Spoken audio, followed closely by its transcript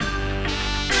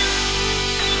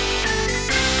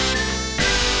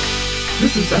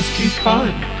This is SG Fun,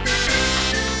 a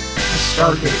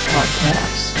Stargate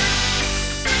podcast.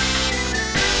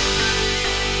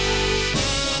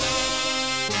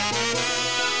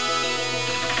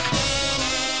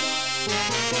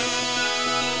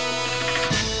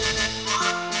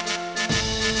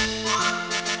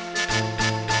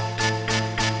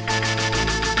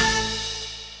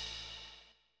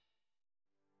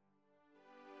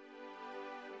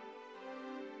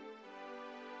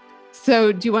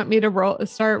 So do you want me to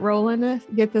start rolling this,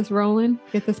 get this rolling,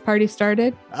 get this party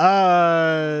started?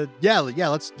 Yeah,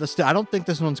 let's do. I don't think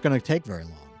this one's going to take very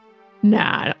long.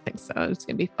 Nah, I don't think so. It's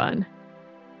going to be fun.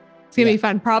 It's going to be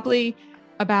fun. Probably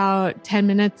about 10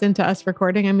 minutes into us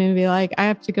recording, I'm going to be like, I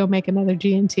have to go make another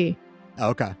G&T.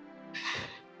 Okay.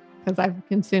 Because I've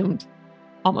consumed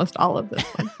almost all of this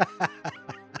one.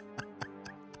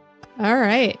 All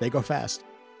right. They go fast.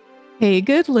 Hey,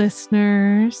 good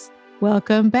listeners.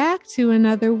 Welcome back to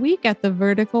another week at the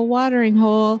Vertical Watering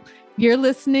Hole. You're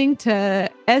listening to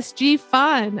SG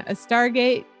Fun, a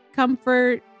Stargate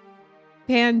Comfort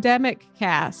Pandemic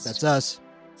cast. That's us.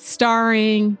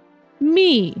 Starring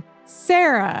me,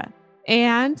 Sarah,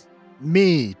 and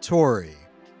me, Tori.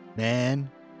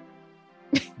 Man.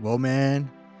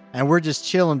 Woman. And we're just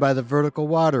chilling by the vertical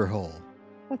water hole.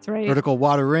 That's right. Vertical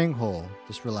watering hole.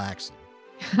 Just relaxing.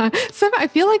 I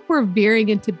feel like we're veering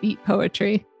into beat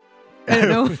poetry. I don't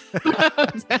know.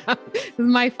 It's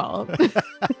my fault.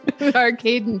 Our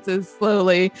cadence is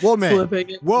slowly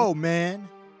slipping. Whoa, man.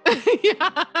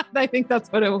 Yeah, I think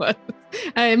that's what it was.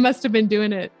 I must have been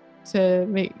doing it to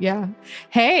make, yeah.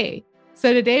 Hey,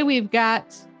 so today we've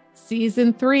got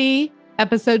season 3,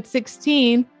 episode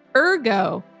 16,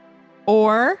 Ergo,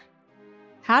 or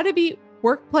How to Beat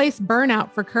Workplace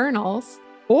Burnout for Colonels,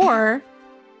 or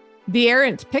The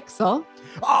Errant Pixel,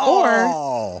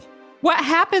 or What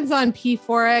Happens on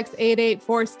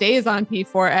P4X884 Stays on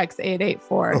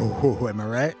P4X884. Oh, am I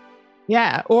right?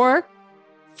 Yeah, or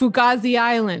Fugazi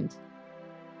Island.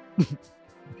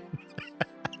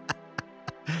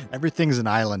 Everything's an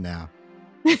island now.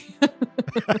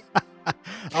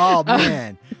 Oh,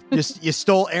 man. You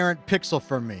stole Errant Pixel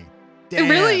from me. Damn.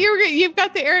 Really? You've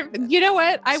got the Errant. You know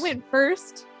what? I went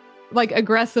first. Like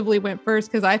aggressively went first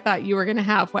because I thought you were going to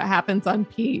have What Happens on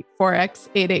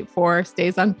P4X884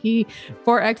 Stays on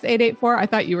P4X884. I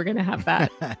thought you were going to have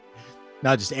that.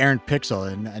 No, just Errant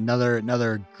Pixel, and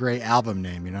another great album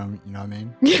name. You know what I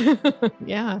mean?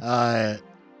 Yeah.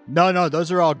 No,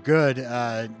 those are all good.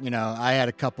 I had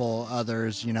a couple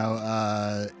others.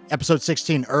 Episode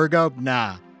 16, Ergo.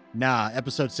 Nah.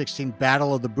 Episode 16,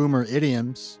 Battle of the Boomer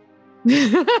Idioms.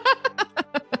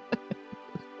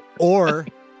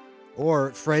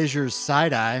 Or Frasier's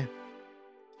Side Eye.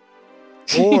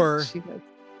 Or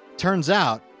turns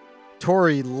out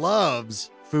Tori loves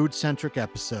food-centric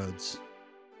episodes.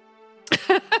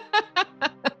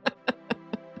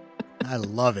 I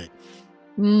love it.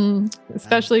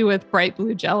 Especially with bright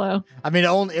blue Jello. I mean, it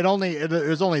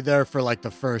was only there for like the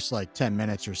first 10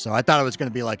 minutes or so. I thought it was going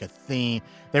to be like a theme.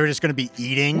 They were just going to be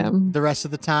eating the rest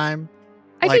of the time.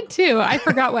 I did too. I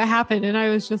forgot what happened, and I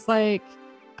was just like,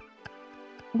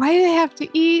 why do they have to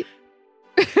eat?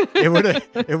 It would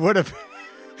have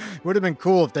been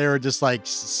cool if they were just like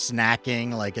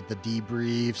snacking like at the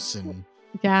debriefs and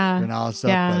all that stuff.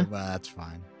 Yeah. But that's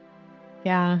fine.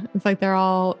 Yeah, it's like they're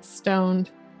all stoned.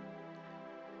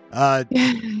 But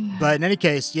in any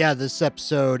case, this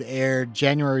episode aired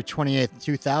January 28th,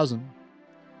 2000.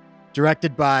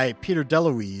 Directed by Peter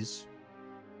DeLuise.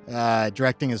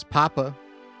 Directing as Papa,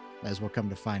 as we'll come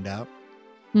to find out.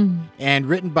 And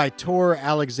written by Tor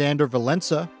Alexander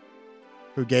Valenza,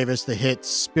 who gave us the hits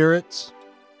Spirits,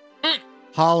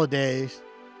 Holidays,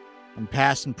 and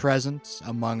Past and Present,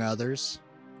 among others.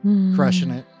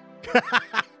 Crushing it.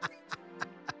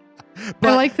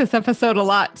 I like this episode a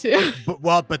lot too.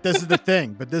 But this is the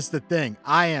thing.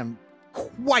 I am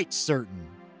quite certain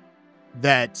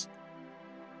that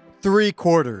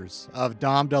 3/4 of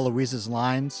Dom DeLuise's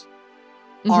lines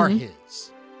are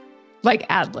his. Like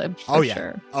ad-lib,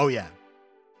 sure. Oh, yeah.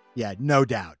 Yeah, no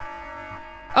doubt.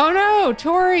 Oh, no,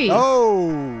 Tori.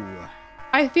 Oh.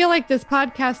 I feel like this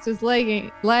podcast is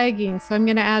lagging, so I'm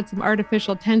going to add some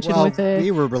artificial tension with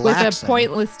a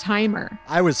pointless timer.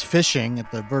 I was fishing at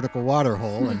the vertical water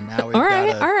hole, and now we've got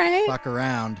to fuck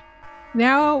around.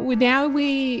 Now we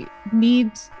need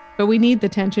the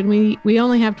tension. We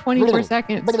only have 24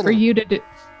 seconds for you to do.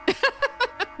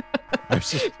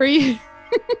 For you.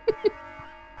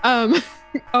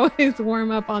 Always warm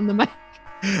up on the mic.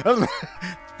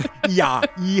 Yeah,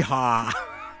 yeehaw.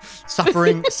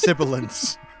 Suffering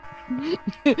sibilance.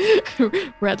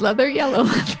 Red leather, yellow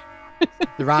leather.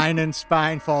 The Rhine and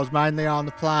spine falls mindly on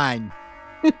the pline.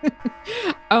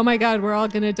 Oh my God, we're all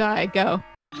gonna die. Go.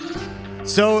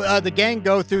 So the gang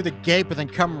go through the gate, but then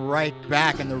come right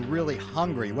back, and they're really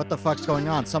hungry. What the fuck's going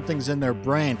on? Something's in their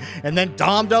brain. And then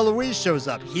Dom DeLuise shows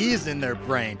up. He's in their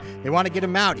brain. They want to get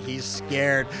him out. He's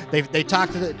scared. They talk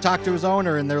to his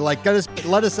owner, and they're like,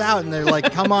 let us out. And they're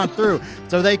like, come on through.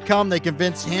 So they come. They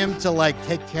convince him to like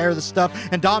take care of the stuff.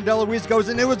 And Dom DeLuise goes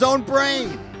into his own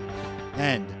brain.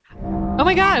 End. Oh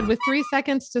my God, with 3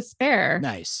 seconds to spare.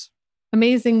 Nice.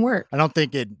 Amazing work. I don't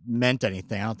think it meant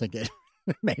anything. I don't think it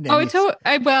made any Oh,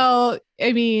 sense. well,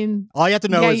 I mean, All you have to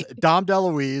know yeah, is Dom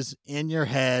DeLuise in your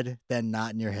head, then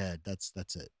not in your head. That's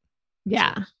it.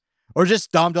 yeah. Or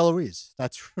just Dom DeLuise.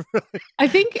 That's really... I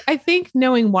think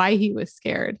knowing why he was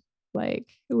scared, like,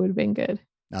 it would have been good.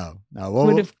 No.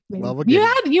 Would have. We'll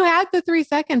You had the 3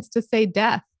 seconds to say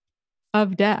death. Are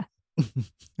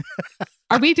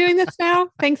we doing this now?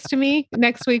 Thanks to me.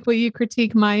 Next week, will you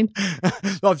critique mine?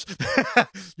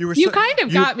 You kind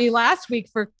of got me last week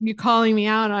for you calling me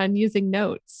out on using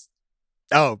notes.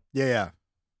 Oh, yeah.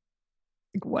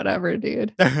 Like, whatever,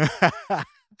 dude.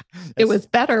 It was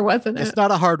better, wasn't it? It's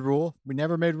not a hard rule. We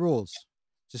never made rules.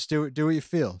 Just do what you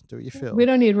feel. Do what you feel. We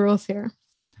don't need rules here.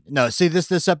 No, see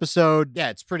this episode,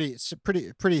 yeah, it's pretty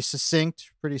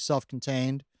succinct, pretty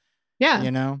self-contained. Yeah.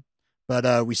 You know?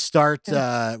 But we start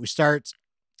at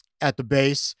the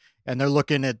base, and they're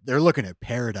looking at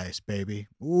paradise, baby.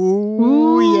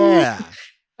 Ooh. Yeah.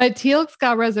 But Teal'c's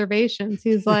got reservations.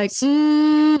 He's like,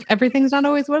 everything's not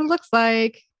always what it looks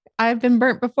like. I've been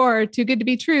burnt before. Too good to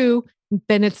be true.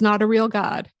 Then it's not a real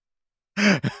god.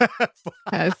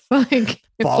 It's like,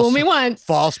 fool me once.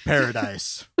 False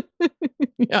paradise.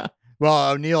 Yeah.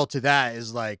 Well, O'Neill to that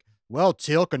is like, well,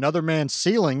 Teal'c, another man's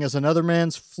ceiling is another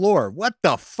man's floor. What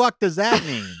the fuck does that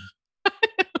mean?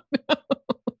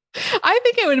 I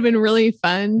think it would have been really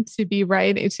fun to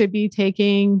be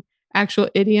taking actual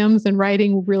idioms and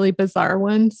writing really bizarre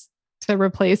ones to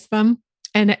replace them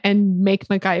and make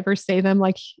MacGyver say them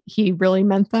like he really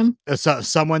meant them. So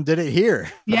someone did it here.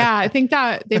 Yeah, I think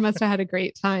that they must have had a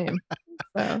great time.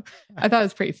 So I thought it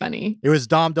was pretty funny. It was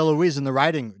Dom DeLuise in the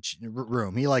writing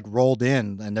room. He like rolled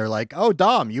in, and they're like, "Oh,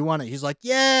 Dom, you want it?" He's like,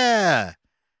 "Yeah."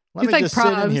 Let me just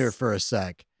sit in here for a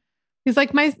sec. He's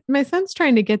like, my son's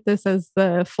trying to get this as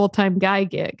the full-time guy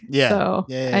gig. Yeah. So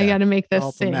I got to make this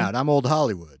help sing. him out. I'm old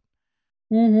Hollywood.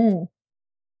 Mm-hmm.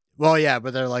 Well, yeah,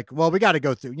 but they're like, well, we got to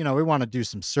go through, we want to do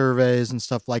some surveys and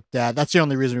stuff like that. That's the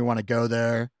only reason we want to go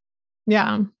there.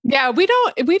 Yeah. Yeah. We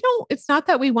don't, it's not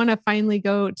that we want to finally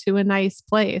go to a nice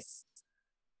place.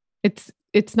 It's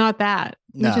not that.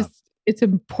 No. It's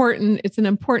important. It's an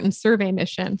important survey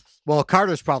mission. Well,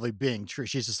 Carter's probably being true.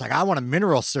 She's just like, I want a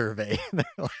mineral survey.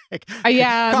 Like,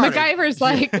 yeah. Carter. MacGyver's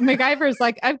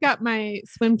like, I've got my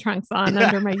swim trunks on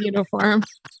under my uniform.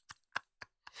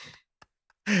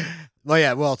 Well,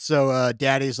 yeah. Well, so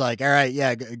Daddy's like, all right,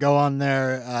 yeah, go on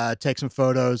there, take some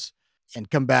photos and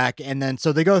come back. And then,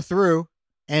 so they go through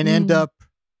and end up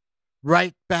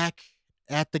right back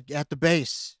at the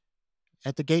base,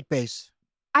 at the gate base.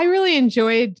 I really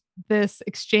enjoyed this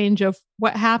exchange of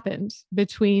what happened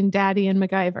between Daddy and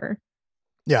MacGyver.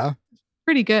 Yeah.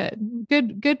 Pretty good.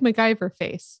 Good MacGyver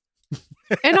face.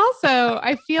 And also,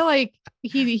 I feel like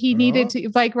he needed to,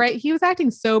 like, right, he was acting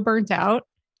so burnt out.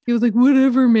 He was like,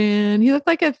 whatever, man. He looked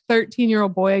like a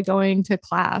 13-year-old boy going to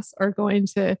class or going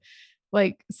to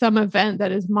like some event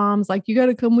that his mom's like, you got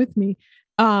to come with me,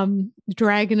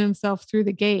 dragging himself through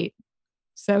the gate.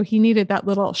 So he needed that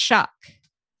little shock.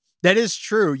 That is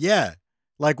true. Yeah.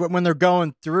 Like when they're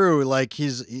going through, like he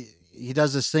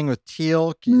does this thing with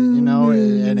Teal'c,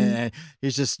 and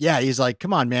he's just, he's like,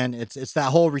 come on, man. It's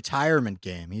that whole retirement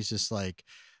game. He's just like,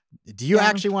 do you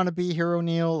actually want to be here,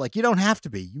 O'Neill? Like, you don't have to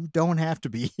be. You don't have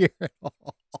to be here at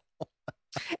all.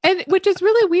 And which is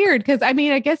really weird because, I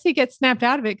mean, I guess he gets snapped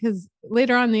out of it because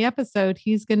later on in the episode,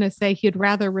 he's going to say he'd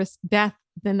rather risk death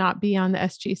than not be on the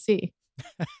SGC.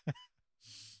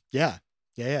 Yeah.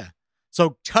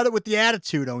 So cut it with the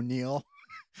attitude, O'Neill.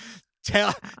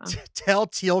 Tell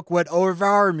Teal'c what au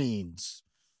revoir means.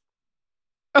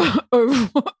 Au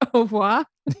revoir?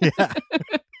 Yeah.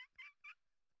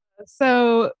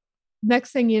 So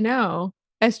next thing you know,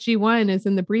 SG1 is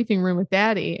in the briefing room with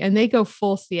Daddy, and they go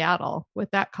full Seattle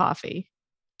with that coffee,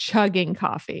 chugging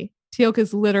coffee. Teal'c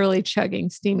is literally chugging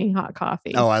steaming hot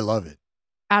coffee. Oh, I love it.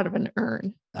 Out of an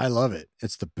urn. I love it.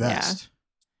 It's the best.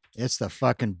 Yeah. It's the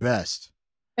fucking best.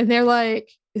 And they're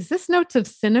like, is this notes of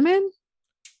cinnamon?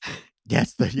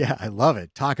 Yes. I love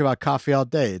it. Talk about coffee all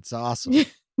day. It's awesome.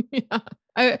 Yeah.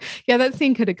 That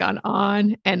scene could have gone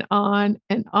on and on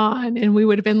and on. And we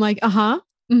would have been like,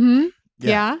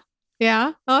 yeah.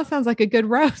 Yeah. Oh, that sounds like a good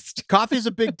roast. Coffee's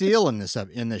a big deal in this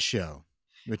show,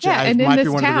 which Yeah, and in might be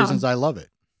this one of the town. reasons I love it.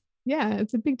 Yeah,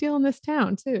 it's a big deal in this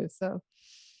town too. So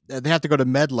They have to go to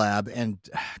Med Lab, and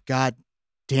God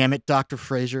damn it, Dr.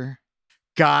 Frasier.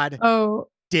 God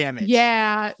damn it.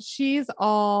 Yeah, she's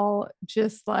all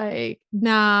just like,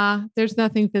 nah, there's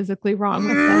nothing physically wrong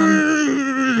with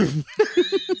them.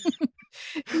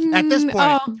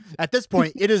 At this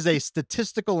point, it is a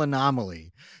statistical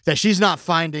anomaly that she's not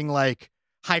finding like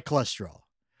high cholesterol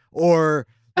or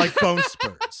like bone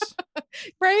spurts.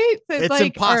 Right? It's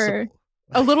like, impossible. Or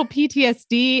a little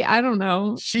PTSD. I don't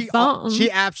know. She something.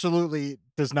 absolutely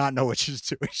does not know what she's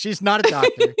doing. She's not a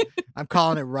doctor. I'm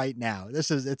calling it right now.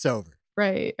 It's over.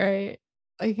 Right.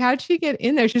 Like, how'd she get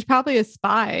in there? She's probably a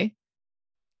spy.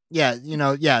 Yeah,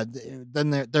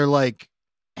 then they're like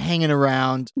hanging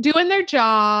around, doing their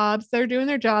jobs. They're doing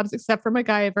their jobs, except for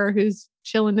MacGyver, who's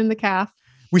chilling in the calf.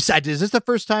 Is this the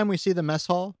first time we see the mess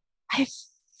hall? I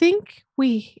think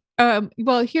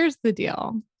well, here's the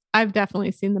deal. I've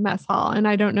definitely seen the mess hall, and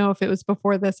I don't know if it was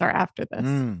before this or after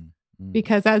this.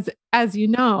 Because as you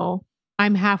know,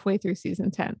 I'm halfway through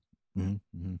season 10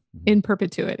 in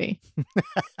perpetuity.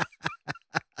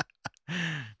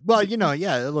 Well,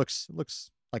 it looks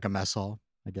like a mess hall,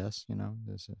 I guess,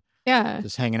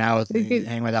 just hanging out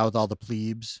with all the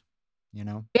plebes,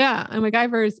 Yeah, and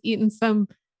MacGyver is eating some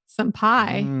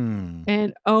pie,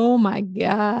 and oh my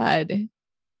God,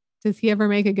 does he ever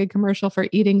make a good commercial for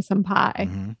eating some pie?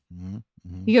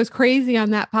 He goes crazy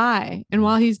on that pie, and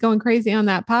while he's going crazy on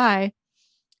that pie,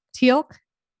 Teal'c,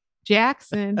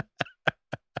 Jackson,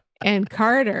 and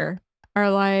Carter are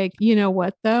like, you know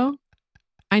what though?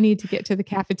 I need to get to the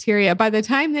cafeteria. By the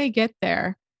time they get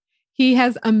there, he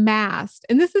has amassed,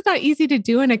 and this is not easy to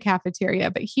do in a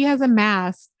cafeteria, but he has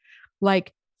amassed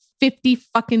like 50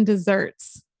 fucking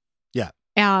desserts. Yeah.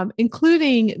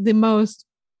 Including the most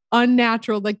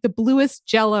unnatural, like the bluest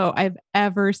Jello I've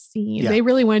ever seen. Yeah. They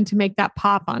really wanted to make that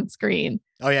pop on screen.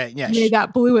 Oh yeah. They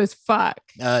got blue as fuck.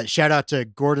 Shout out to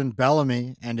Gordon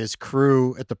Bellamy and his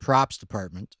crew at the props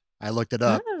department. I looked it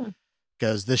up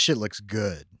because this shit looks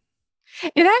good.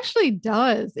 It actually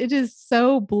does. It is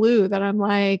so blue that I'm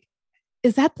like,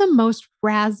 is that the most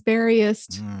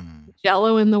raspberryest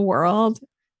Jello in the world?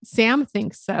 Sam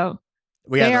thinks so.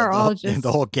 They are all just,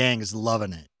 the whole gang is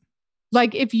loving it.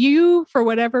 Like, if you, for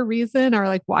whatever reason, are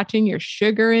like watching your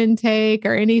sugar intake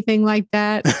or anything like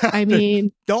that, I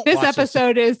mean, this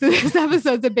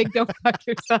episode's a big go fuck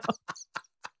yourself.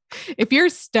 If you're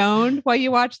stoned while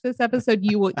you watch this episode,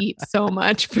 you will eat so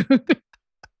much food.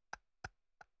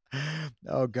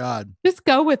 Oh God. Just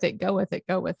go with it.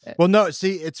 Well, no,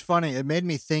 see, it's funny. It made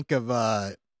me think of,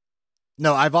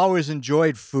 I've always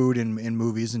enjoyed food in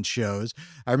movies and shows.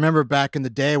 I remember back in the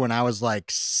day when I was like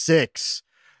 6,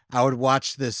 I would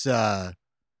watch this like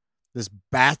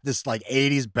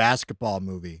 80s basketball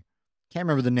movie. Can't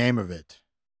remember the name of it.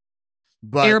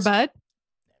 But Air Bud?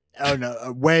 Oh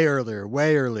no, way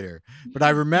earlier. But I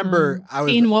remember I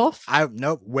was Teen Wolf?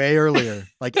 Nope, way earlier.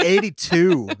 Like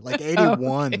 82, like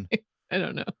 81. Okay. I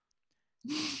don't know.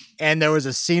 And there was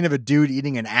a scene of a dude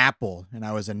eating an apple, and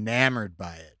I was enamored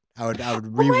by it. I would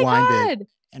rewind it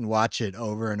and watch it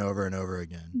over and over and over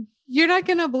again. You're not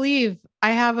going to believe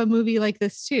I have a movie like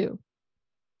this too.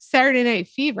 Saturday Night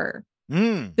Fever.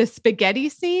 The spaghetti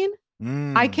scene.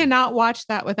 I cannot watch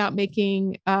that without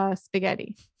making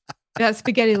spaghetti. That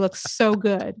spaghetti looks so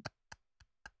good.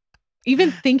 Even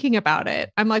thinking about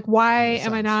it, I'm like, why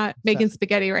am I not making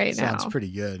spaghetti right now? Sounds pretty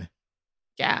good.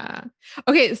 Yeah.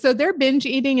 Okay. So they're binge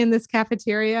eating in this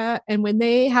cafeteria. And when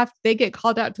they get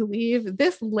called out to leave,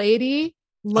 this lady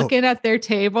looking at their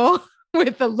table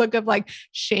with a look of like,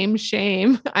 shame,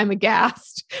 I'm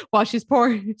aghast while she's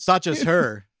pouring. It's not just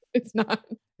her. It's not.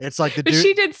 It's like the dude. But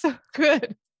she did so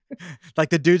good. Like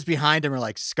the dudes behind him are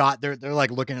like, Scott, they're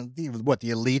like looking at the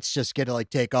elites just get to like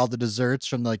take all the desserts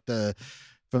from like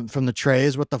from the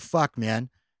trays. What the fuck, man?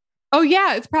 Oh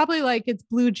yeah, it's probably like it's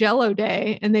Blue Jello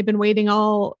Day, and they've been waiting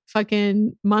all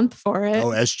fucking month for it.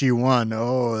 Oh, SG1.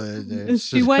 Oh,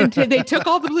 SG1. They took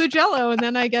all the Blue Jello, and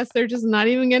then I guess they're just not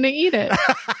even going to eat it.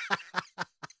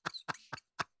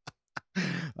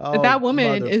 That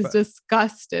woman is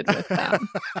disgusted with them.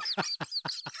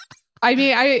 I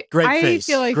mean, I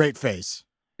feel like great face.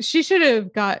 She should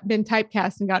have been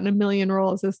typecast and gotten a million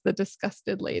roles as the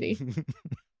disgusted lady,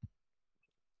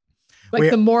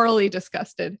 like the morally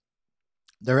disgusted.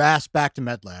 They're asked back to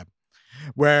MedLab,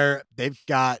 where they've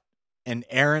got an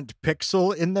errant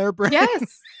pixel in their brain.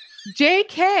 Yes.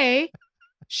 JK,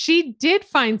 she did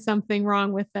find something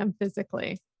wrong with them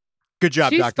physically. Good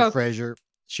job, Dr. Frasier.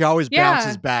 She always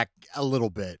bounces back a little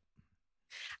bit.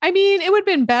 I mean, it would have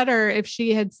been better if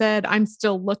she had said, I'm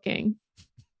still looking.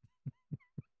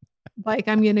 Like,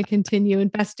 I'm going to continue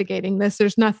investigating this.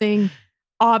 There's nothing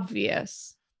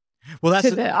obvious Well, that's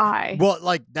to the eye. Well,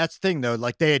 like that's the thing though.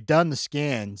 Like they had done the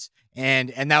scans, and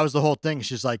that was the whole thing.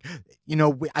 She's like,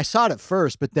 I saw it at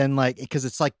first, but then like because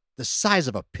it's like the size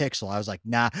of a pixel, I was like,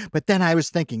 nah. But then I was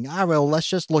thinking, well, let's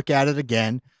just look at it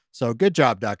again. So good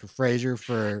job, Dr. Fraser,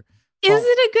 for. Is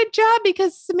it a good job?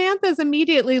 Because Samantha's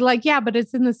immediately like, yeah, but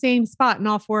it's in the same spot in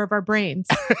all four of our brains.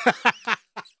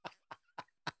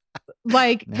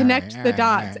 Like connect the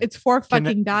dots. It's four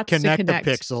fucking dots to connect. Connect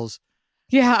the pixels.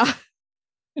 Yeah.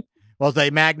 Well,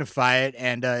 they magnify it,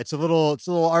 and it's a little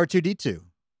R2D2.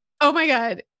 Oh my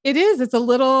god, it is. It's a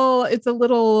little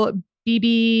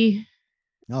BB.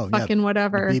 Oh, fucking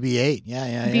whatever. BB-8.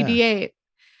 Yeah. BB-8.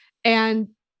 And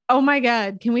oh my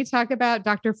god, can we talk about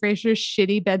Dr. Fraser's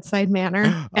shitty bedside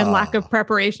manner and lack of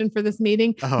preparation for this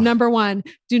meeting? Number one,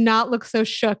 do not look so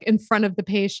shook in front of the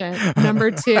patient.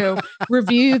 Number two,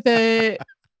 review the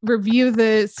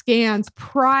scans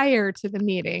prior to the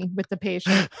meeting with the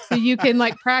patient so you can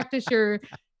like practice your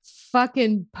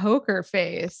fucking poker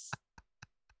face.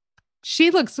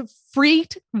 She looks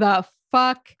freaked the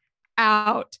fuck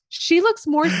out. She looks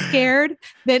more scared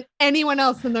than anyone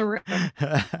else in the room.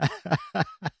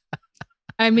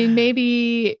 I mean,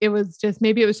 maybe it was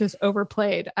just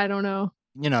overplayed. I don't know.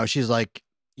 She's like,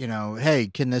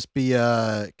 hey, can this be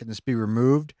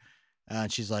removed?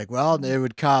 And she's like, well, it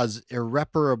would cause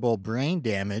irreparable brain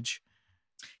damage.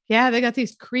 Yeah, they got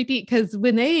these creepy, because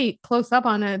when they close up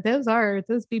on it, those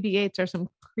BB-8s are some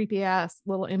creepy ass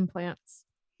little implants.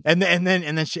 And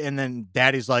then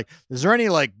Daddy's like, is there any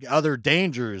like other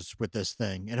dangers with this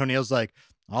thing? And O'Neill's like,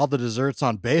 all the desserts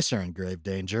on base are in grave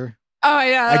danger. Oh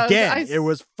yeah. Again, it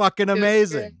was fucking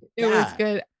amazing. It was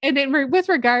good. And with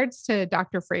regards to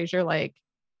Dr. Fraser, like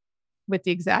with the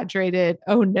exaggerated,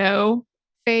 oh no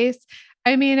face.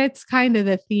 I mean, it's kind of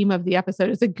the theme of the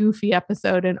episode. It's a goofy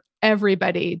episode and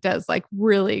everybody does like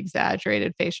really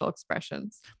exaggerated facial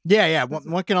expressions. Yeah.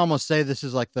 One can almost say this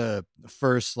is like the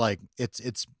first, like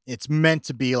it's meant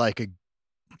to be like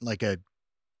a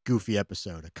goofy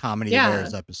episode, a comedy of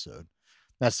errors episode.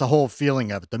 That's the whole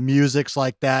feeling of it. The music's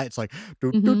like that. It's like,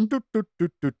 yeah,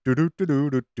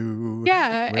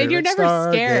 and you're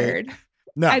never scared.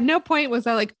 No. At no point was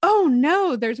I like, oh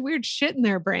no, there's weird shit in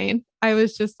their brain. I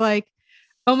was just like,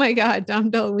 oh my God,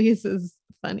 Dom DeLuise is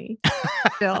funny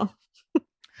still.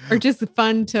 Or just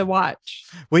fun to watch.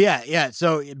 Well, yeah.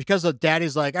 So because of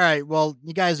Daddy's like, all right, well,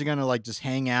 you guys are gonna like just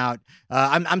hang out.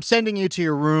 I'm sending you to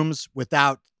your rooms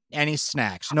without any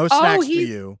snacks. No snacks for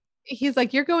you. He's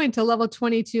like, you're going to level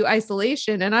 22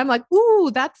 isolation. And I'm like,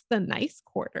 ooh, that's the nice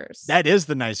quarters. That is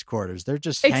the nice quarters. They're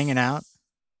just hanging out.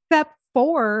 Except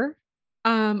for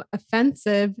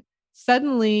offensive.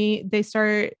 Suddenly they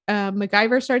start,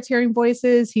 MacGyver starts hearing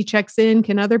voices. He checks in.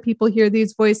 Can other people hear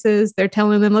these voices? They're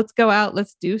telling them, let's go out.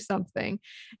 Let's do something.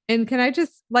 And can I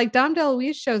just like Dom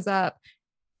DeLuise shows up.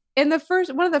 And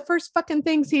one of the first fucking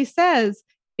things he says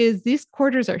is these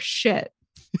quarters are shit.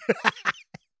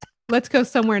 Let's go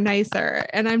somewhere nicer.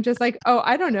 And I'm just like, oh,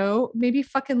 I don't know. Maybe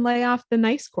fucking lay off the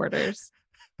nice quarters.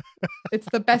 It's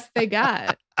the best they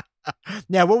got.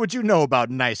 Yeah. What would you know about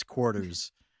nice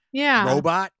quarters? Yeah.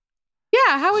 Robot?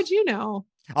 Yeah. How would you know?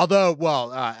 Although,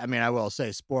 well, I mean, I will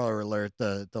say, spoiler alert,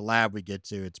 the lab we get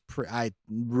to, I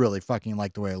really fucking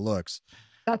like the way it looks.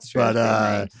 That's true.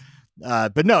 But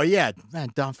no, yeah, man,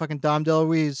 Dom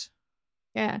DeLuise.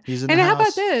 Yeah. He's in and the how house.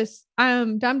 about this?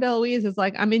 Dom DeLuise is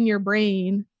like, I'm in your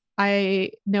brain.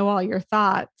 I know all your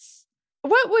thoughts.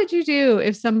 What would you do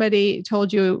if somebody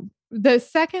told you, the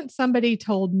second somebody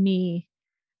told me,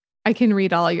 I can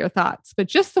read all your thoughts, but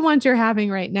just the ones you're having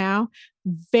right now,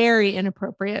 very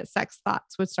inappropriate sex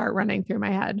thoughts would start running through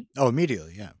my head. Oh,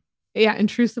 immediately. Yeah. Yeah.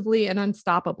 Intrusively and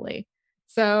unstoppably.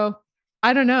 So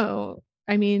I don't know.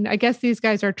 I mean, I guess these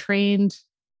guys are trained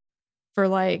for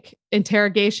like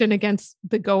interrogation against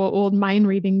the old mind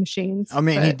reading machines. I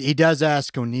mean, he does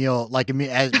ask O'Neill, like,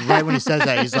 right when he says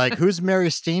that, he's like, who's Mary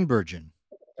Steenburgen?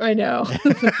 I know.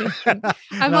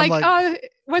 I'm like, oh,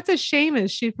 what's a shame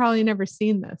is she'd probably never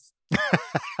seen this.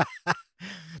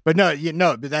 But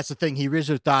but that's the thing. He reads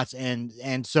her thoughts,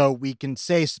 and so we can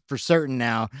say for certain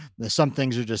now that some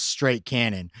things are just straight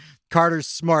canon. Carter's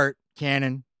smart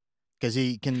canon because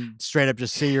he can straight up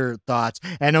just see your thoughts,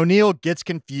 and O'Neill gets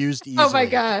confused easily. Oh my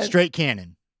God. Straight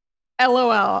canon.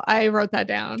 LOL. I wrote that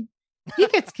down. He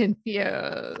gets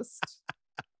confused.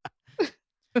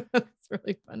 That's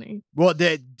really funny. Well,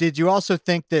 did you also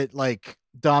think that like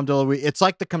Dom DeLuise, it's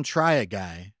like the Comtria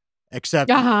guy,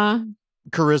 except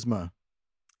charisma?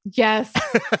 Yes.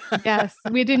 Yes.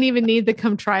 We didn't even need the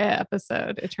Comtria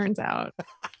episode, it turns out.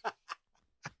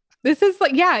 This is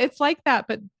like, yeah, it's like that,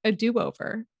 but a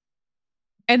do-over.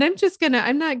 And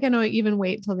I'm not gonna even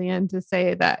wait till the end to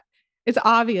say that it's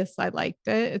obvious I liked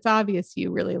it. It's obvious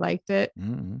you really liked it.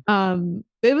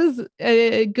 It was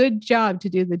a good job to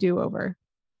do the do-over.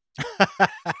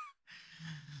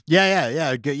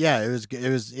 Yeah. Good. Yeah,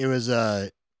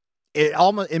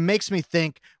 it makes me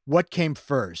think what came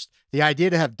first, the idea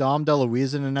to have Dom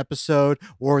DeLuise in an episode,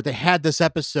 or they had this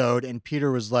episode and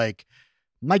Peter was like,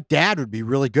 my dad would be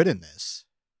really good in this.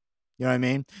 You know what I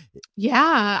mean?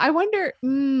 Yeah. I wonder,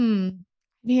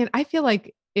 man, I feel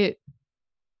like it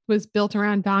was built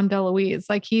around Dom DeLuise.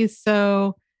 Like he's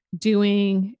so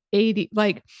doing 80,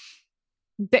 like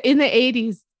in the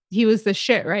 80s, he was the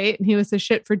shit, right? And he was the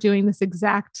shit for doing this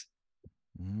exact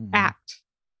act.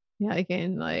 Yeah, like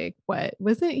in like what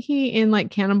wasn't he in like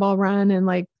Cannonball Run, and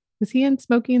like was he in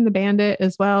Smokey and the Bandit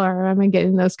as well, or am I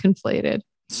getting those conflated?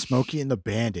 Smokey and the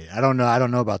Bandit. I don't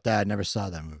know about that. I never saw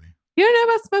that movie. You don't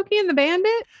know about Smokey and the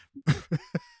Bandit?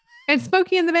 And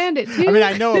Smokey and the Bandit too? I mean,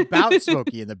 I know about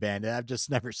Smokey and the Bandit. I've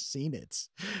just never seen it.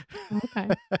 Okay.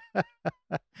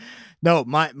 No,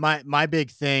 my big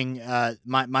thing,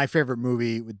 my favorite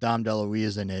movie with Dom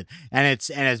DeLuise in it, and it's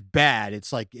bad.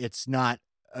 It's like it's not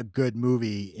a good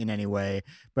movie in any way,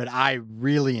 but I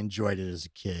really enjoyed it as a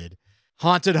kid.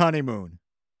 Haunted Honeymoon.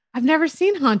 I've never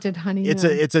seen Haunted Honeymoon.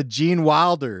 It's a Gene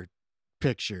Wilder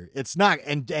picture. It's not,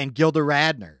 and Gilda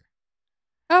Radner.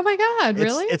 Oh my God,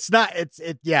 really?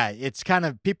 It's kind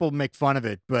of, people make fun of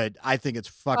it, but I think it's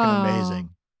fucking amazing.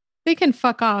 They can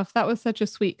fuck off. That was such a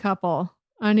sweet couple.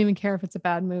 I don't even care if it's a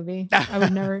bad movie. I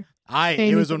would never.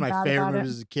 It was one of my favorite movies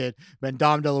as a kid. But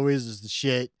Dom DeLuise is the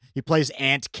shit. He plays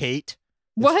Aunt Kate.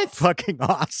 What? It's fucking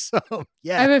awesome.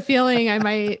 Yeah. I have a feeling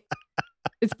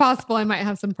it's possible I might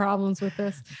have some problems with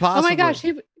this. Possibly. Oh my gosh.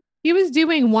 He was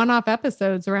doing one-off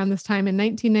episodes around this time. In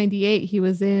 1998, he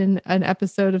was in an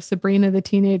episode of Sabrina the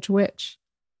Teenage Witch.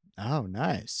 Oh,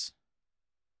 nice.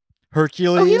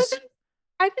 Hercules.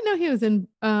 I didn't know he was in.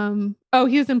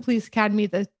 He was in Police Academy,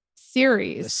 the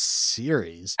series. The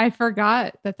series. I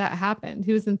forgot that happened.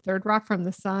 He was in Third Rock from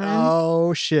the Sun.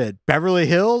 Oh shit, Beverly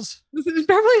Hills. This is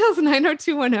Beverly Hills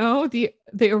 90210,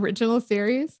 the original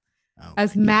series,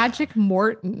 as Magic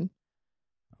Morton.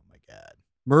 Oh my God,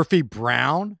 Murphy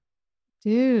Brown.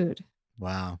 Dude.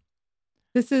 Wow.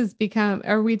 This has become,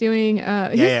 are we doing, he's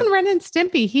in Ren and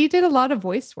Stimpy. He did a lot of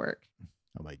voice work.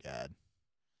 Oh my God.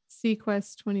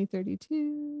 Sequest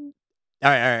 2032.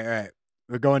 All right.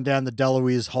 We're going down the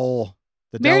DeLuise hole.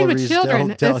 Married with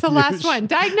Children. That's the last one.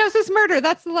 Diagnosis Murder.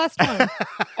 That's the last one.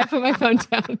 I put my phone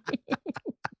down.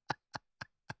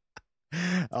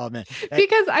 Oh man.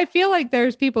 Because I feel like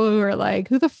there's people who are like,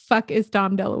 who the fuck is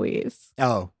Dom DeLuise?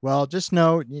 Oh, well, just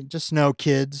know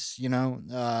kids, he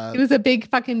was a big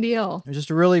fucking deal. He was just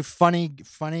a really funny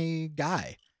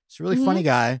guy. He's a really funny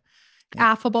guy.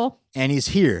 Affable. And he's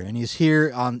here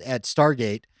at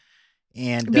Stargate.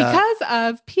 And because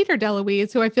of Peter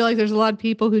DeLuise, who I feel like there's a lot of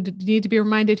people who need to be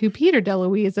reminded who Peter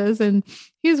DeLuise is. And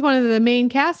he's one of the main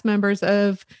cast members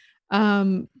of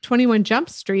 21 Jump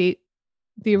Street,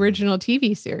 the original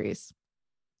TV series,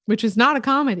 which is not a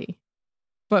comedy,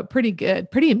 but pretty good,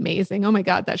 pretty amazing. Oh my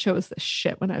God, that show was the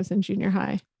shit when I was in junior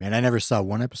high. Man, I never saw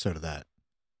one episode of that.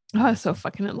 Oh, I was so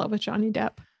fucking in love with Johnny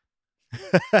Depp.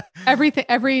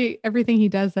 Everything he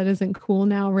does that isn't cool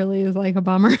now really is like a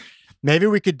bummer. Maybe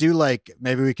we can do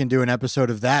an episode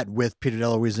of that with Peter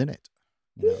DeLuise in it.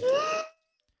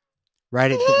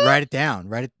 Write it down.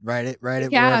 Write it. Yeah,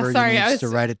 wherever sorry, you need to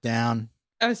write it down.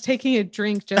 I was taking a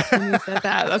drink just when you said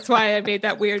that. That's why I made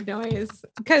that weird noise.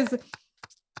 Because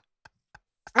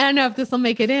I don't know if this will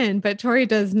make it in, but Tori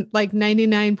does like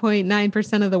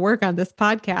 99.9% of the work on this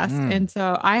podcast. And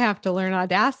so I have to learn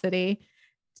Audacity.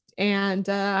 And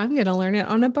I'm going to learn it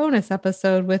on a bonus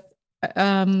episode with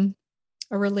a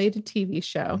related TV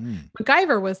show.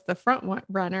 MacGyver was the front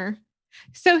runner.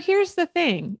 So here's the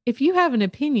thing. If you have an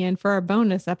opinion for our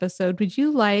bonus episode, would you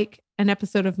like an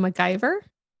episode of MacGyver?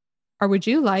 Or would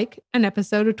you like an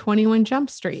episode of 21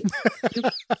 Jump Street? You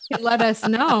can let us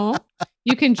know.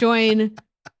 You can join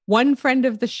one friend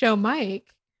of the show,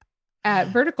 Mike,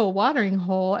 at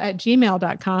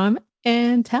verticalwateringhole@gmail.com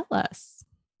and tell us.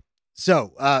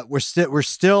 So we're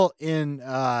still in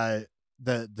the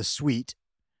suite.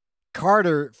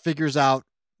 Carter figures out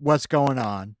what's going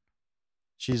on.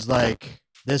 She's like,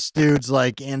 this dude's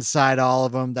like inside all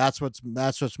of them. That's what's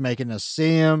making us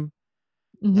see him.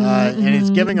 And it's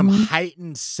giving him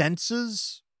heightened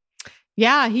senses.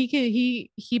 Yeah, he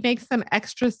makes them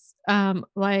extra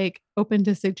like open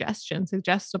to suggestion,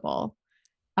 suggestible.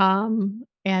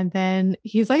 And then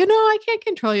he's like, no, I can't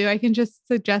control you. I can just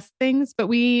suggest things, but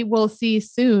we will see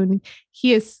soon.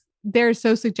 They're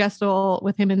so suggestible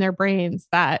with him in their brains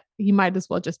that he might as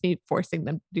well just be forcing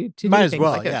them to do Might as things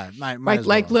well, like yeah. Might as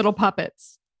like well. little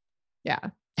puppets. Yeah.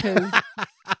 Because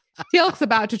Teal'c's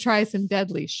about to try some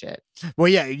deadly shit. Well,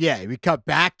 yeah. We cut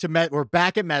back to we're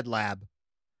back at Med Lab.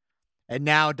 And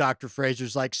now Dr.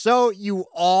 Fraser's like, so you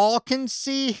all can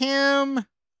see him?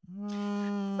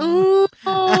 Oh,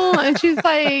 and she's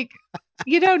like,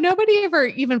 nobody ever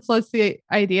even floats the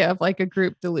idea of like a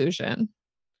group delusion.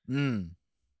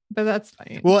 But that's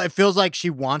fine. Well, it feels like she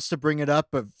wants to bring it up,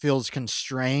 but feels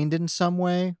constrained in some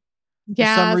way.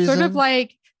 Yeah, sort of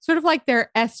like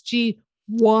their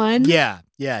SG1. Yeah.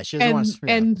 She doesn't want to.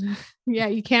 And yeah,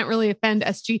 you can't really offend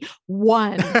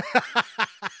SG1.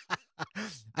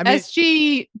 I mean,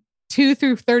 SG 2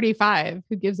 through 35.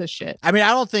 Who gives a shit? I mean, I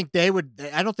don't think they would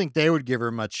give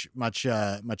her much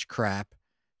crap,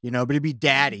 but it'd be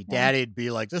Daddy. Okay. Daddy'd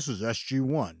be like, "This is SG1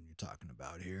 you're talking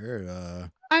about here."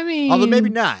 I mean, although maybe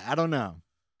not. I don't know.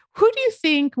 Who do you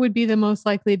think would be the most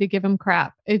likely to give him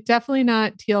crap? It's definitely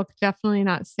not Teal'c, definitely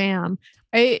not Sam.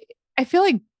 I feel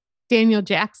like Daniel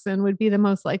Jackson would be the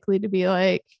most likely to be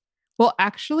like, well,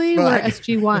 actually, we're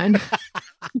SG1.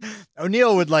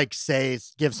 O'Neill would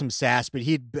give some sass, but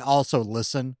he'd also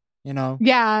listen,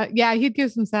 Yeah, he'd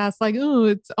give some sass, like, oh,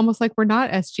 it's almost like we're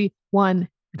not SG1.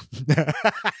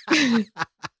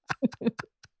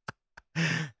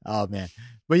 Oh man.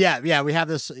 But yeah, we have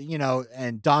this,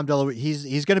 and Dom DeLuise,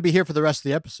 he's going to be here for the rest of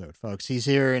the episode, folks. He's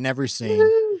here in every scene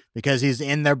because he's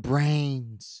in their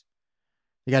brains.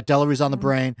 You got DeLuise on the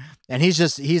brain, and he's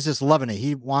just loving it.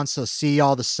 He wants to see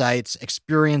all the sights,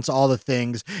 experience all the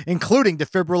things, including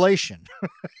defibrillation.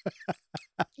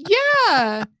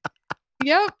 Yeah.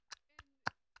 Yep.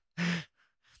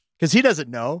 Because he doesn't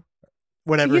know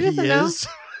whatever he is.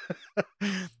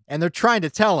 And they're trying to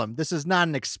tell him this is not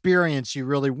an experience you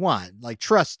really want. Like,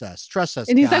 trust us.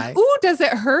 And he's guy. like, ooh, does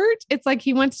it hurt? It's like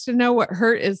he wants to know what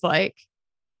hurt is like.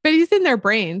 But he's in their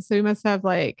brains, so he must have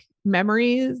like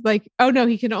memories. Like, oh no,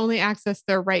 he can only access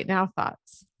their right now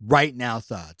thoughts. Right now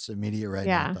thoughts, immediate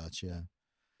now thoughts. Yeah.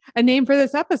 A name for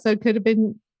this episode could have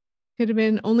been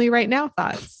only right now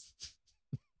thoughts.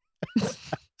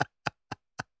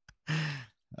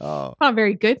 Oh, not a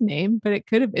very good name, but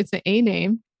it's an A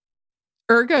name.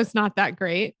 Ergo's not that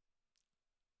great.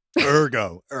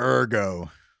 Ergo.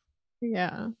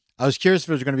 Yeah. I was curious if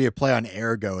there was going to be a play on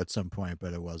ergo at some point,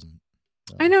 but it wasn't.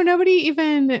 So. I know nobody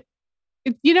even,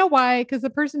 you know why? Because the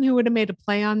person who would have made a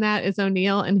play on that is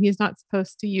O'Neill, and he's not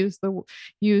supposed to use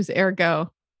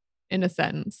ergo in a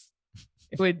sentence.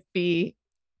 It would be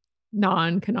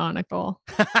non-canonical.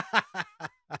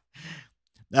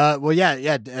 Well,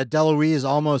 yeah. DeLuise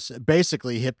almost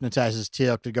basically hypnotizes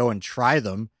Teal'c to go and try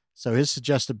them. So his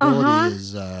suggestibility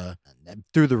is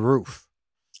through the roof.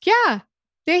 Yeah.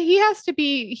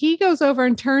 He goes over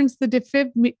and turns the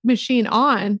defib machine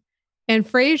on, and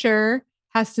Frasier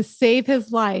has to save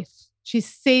his life. She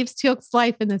saves Teal'c's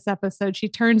life in this episode. She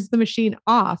turns the machine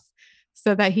off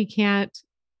so that he can't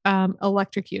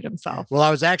electrocute himself. Well,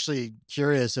 I was actually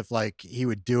curious if he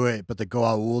would do it, but the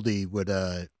Goa'uld would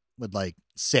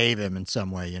save him in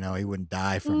some way. He wouldn't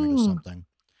die from it or something.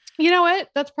 You know what?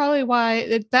 That's probably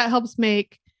why that helps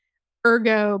make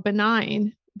ergo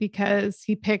benign, because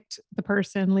he picked the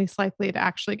person least likely to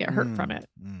actually get hurt from it.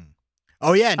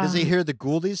 Oh yeah, and does he hear the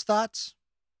Gouldies' thoughts?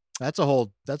 That's a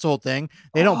whole thing.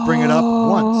 They don't bring it up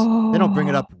once. They don't bring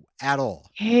it up at all.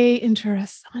 Hey,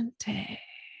 interessante. I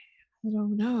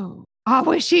don't know. I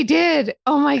wish he did.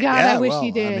 Oh my God, I wish he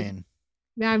did. I mean,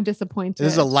 now I'm disappointed.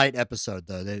 This is a light episode,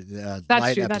 though.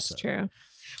 That's true. That's true.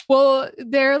 Well,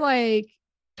 they're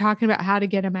talking about how to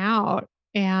get him out,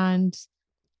 and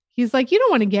he's like, you don't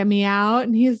want to get me out.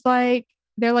 And he's like,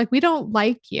 they're like, we don't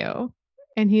like you.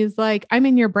 And he's like, I'm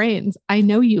in your brains. I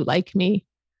know you like me.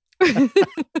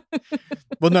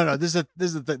 Well, no. This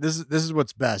is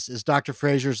what's best is Dr.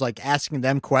 Fraser's asking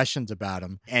them questions about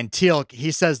him, and Teal'c,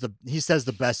 he says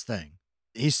the best thing.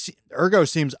 Ergo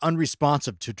seems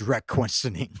unresponsive to direct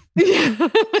questioning. He's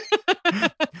like,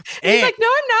 no,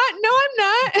 I'm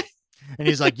not. And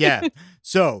he's like, yeah.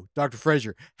 So, Dr.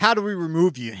 Fraser, how do we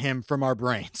remove him from our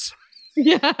brains?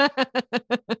 Yeah.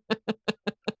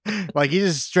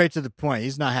 He's just straight to the point.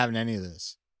 He's not having any of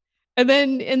this. And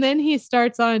then he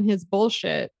starts on his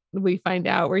bullshit. We find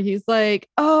out where he's like,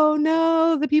 oh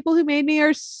no, the people who made me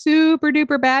are super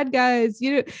duper bad guys.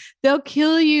 They'll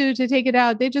kill you to take it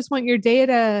out. They just want your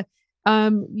data.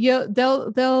 They'll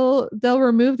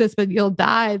remove this, but you'll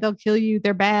die. They'll kill you.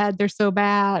 They're bad. They're so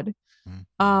bad.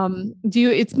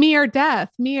 It's me or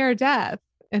death.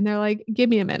 and they're like, give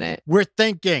me a minute. We're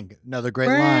thinking. Another great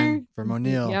line from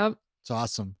O'Neill. Yep. It's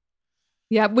awesome.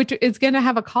 Yeah, which is going to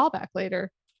have a callback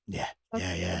later. Yeah.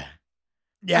 That's Yeah.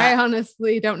 I Yeah.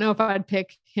 honestly don't know if I'd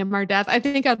pick him or Death. I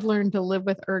think I'd learn to live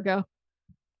with Ergo.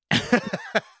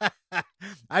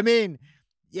 I mean,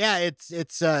 yeah,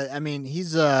 I mean,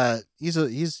 he's a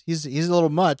little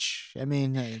much. I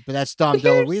mean, but that's Dom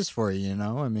DeLuise for you, you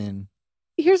know? I mean,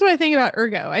 here's what I think about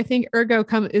Ergo. I think Ergo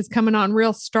is coming on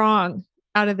real strong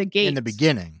out of the gate. in the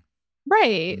beginning.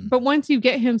 Right. But once you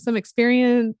get him some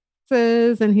experiences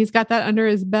and he's got that under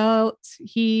his belt,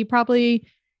 he's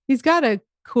got to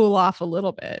cool off a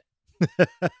little bit.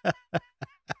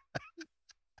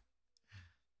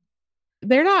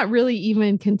 They're not really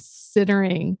even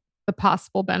considering the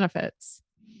possible benefits,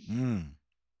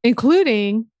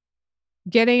 including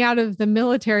getting out of the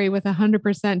military with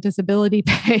 100% disability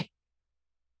pay.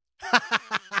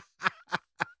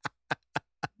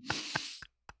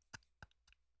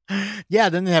 Yeah,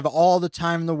 then they have all the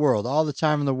time in the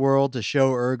world to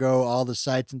show Ergo all the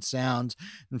sights and sounds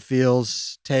and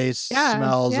feels, tastes,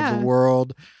 smells of the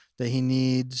world that he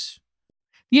needs.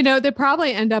 You know, they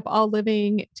probably end up all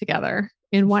living together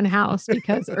in one house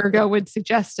because Ergo would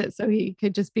suggest it so he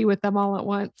could just be with them all at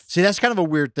once. See, that's kind of a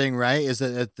weird thing, right? Is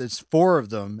that it's 4 of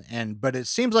them, but it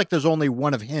seems like there's only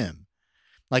one of him.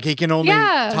 Like he can only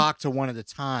talk to one at a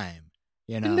time.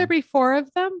 You know, Shouldn't there be 4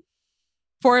 of them?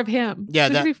 4 of him. Yeah,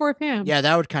 Shouldn't there be 4 of him? Yeah,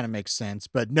 that would kind of make sense.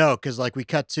 But no, because like we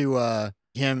cut to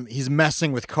him, he's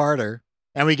messing with Carter.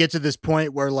 And we get to this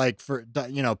point where, like, Peter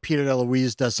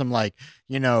DeLuise does some, like,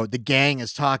 the gang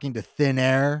is talking to thin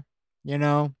air,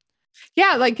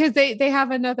 Yeah, like, because they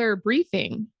have another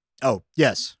briefing. Oh,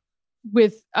 yes.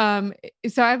 With so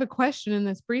I have a question in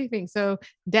this briefing. So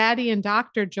Daddy and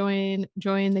Doctor join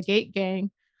the Gate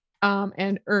Gang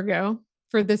and Ergo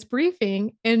for this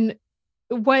briefing. And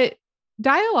what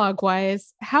dialogue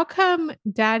wise, how come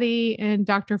Daddy and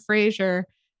Dr. Frasier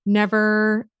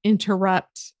never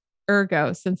interrupt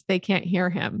Ergo since they can't hear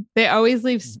him? They always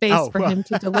leave space for him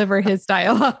to deliver his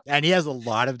dialogue. And he has a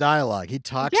lot of dialogue. He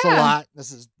talks a lot.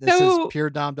 This is pure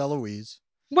Dom DeLuise.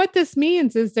 What this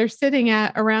means is they're sitting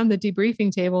around the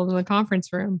debriefing table in the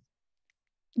conference room,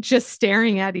 just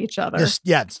staring at each other.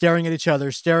 Staring at each other,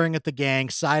 staring at the gang,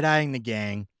 side-eyeing the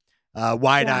gang,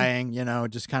 wide-eyeing,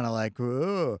 just kind of like,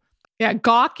 ooh. Yeah,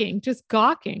 gawking, just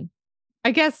gawking.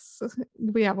 I guess,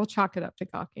 we'll chalk it up to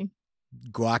gawking.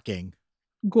 Gawking.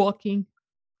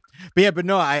 But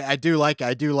no, I do like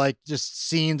just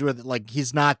scenes with like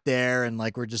he's not there and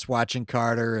like we're just watching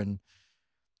Carter and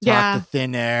talk to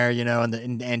thin air,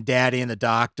 and Daddy and the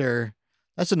Doctor.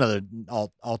 That's another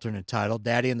alternate title,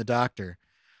 Daddy and the Doctor.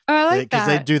 Oh, I like that. Because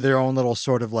they do their own little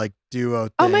sort of like duo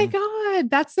thing. Oh my God,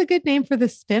 that's a good name for the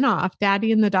spinoff,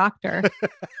 Daddy and the Doctor.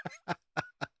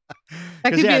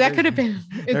 That could have been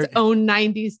its own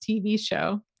 90s TV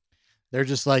show. They're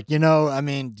just like,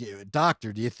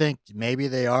 Doctor, do you think maybe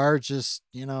they are just,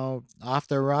 off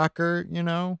their rocker,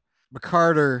 But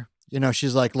Carter,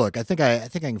 she's like, look, I think I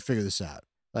can figure this out.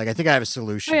 Like, I think I have a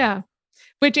solution. Oh, yeah.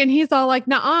 And he's all like,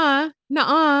 nuh-uh.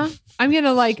 I'm going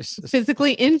to like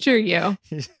physically injure you.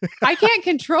 I can't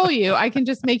control you. I can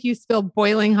just make you spill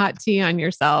boiling hot tea on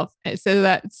yourself.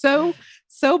 So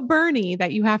burny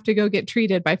that you have to go get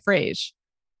treated by Frasier.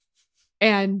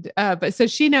 And, but so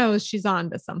she knows she's on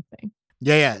to something.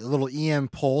 Yeah. A little EM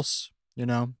pulse,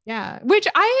 Yeah. Which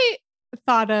I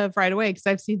thought of right away because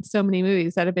I've seen so many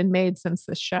movies that have been made since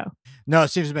this show. No, it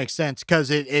seems to make sense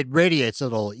because it radiates a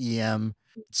little EM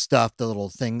stuff, the little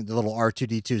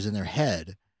R2D2s in their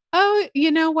head. Oh,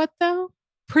 you know what though?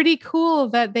 Pretty cool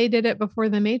that they did it before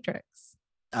The Matrix.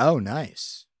 Oh,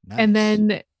 nice. And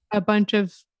then a bunch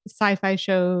of sci-fi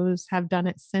shows have done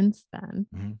it since then.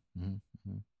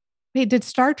 Mm-hmm. Wait, did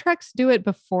Star Trek do it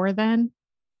before then?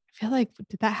 I feel like,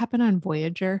 did that happen on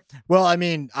Voyager? Well, I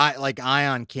mean,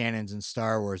 ion cannons in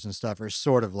Star Wars and stuff are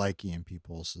sort of like EMP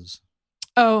pulses.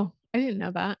 Oh, I didn't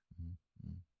know that. Mm-hmm.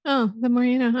 Oh, the more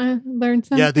you know, I learned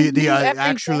something. Yeah,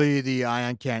 the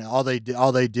ion cannon, all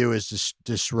they do is just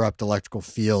disrupt electrical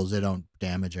fields. They don't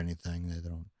damage anything. They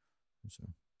don't. So.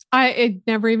 It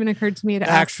never even occurred to me to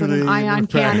ask what an ion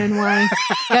cannon was.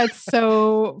 That's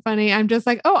so funny. I'm just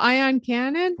like, oh, ion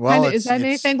cannon? Well, is that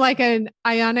anything like an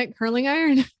ionic curling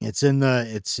iron? It's in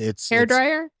it's hair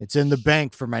dryer. It's in the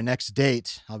bank for my next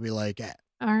date. I'll be like,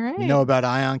 all right. You know about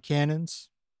ion cannons?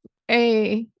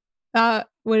 Hey, that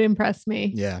would impress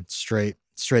me. Yeah, straight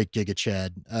Giga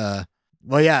Chad.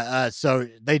 Well, yeah. So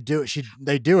they do it.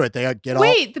 They do it. They get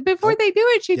before they do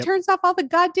it, she turns off all the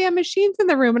goddamn machines in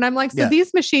the room, and I'm like, so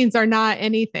these machines are not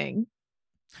anything.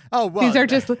 Oh, well, these are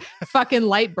just fucking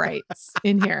light brights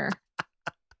in here.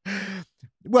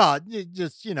 Well,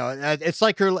 just it's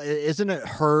like her. Isn't it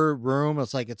her room?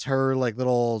 It's like it's her like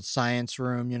little science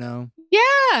room.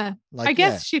 Yeah. Like I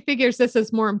guess she figures this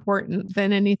is more important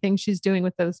than anything she's doing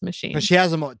with those machines. But she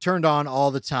has them turned on all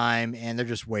the time, and they're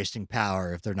just wasting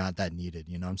power if they're not that needed.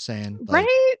 You know what I'm saying? Like,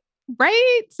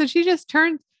 Right. So she just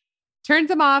turns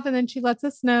them off, and then she lets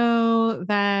us know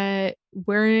that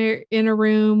we're in a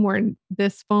room where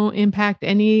this won't impact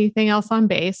anything else on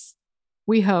base.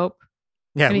 We hope.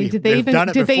 Yeah, I mean, did they even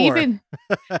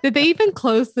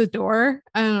close the door?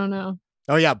 I don't know.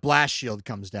 Oh yeah, blast shield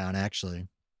comes down actually.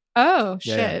 Oh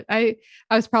shit! Yeah.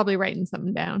 I was probably writing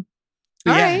something down.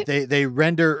 Right. They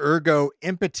render Ergo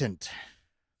impotent,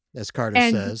 as Carter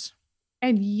says.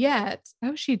 And yet,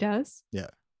 she does. Yeah,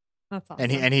 that's awesome.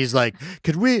 And he's like,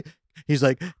 could we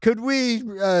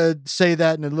say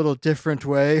that in a little different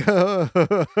way? Well,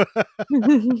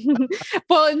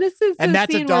 and that's a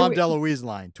Dom DeLuise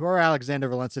line. Tor Alexander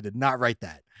Valenza did not write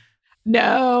that.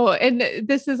 No, and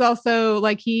this is also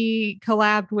like he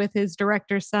collabed with his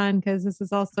director's son, because this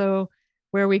is also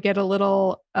where we get a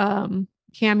little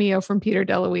cameo from Peter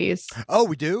DeLuise. Oh,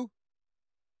 we do?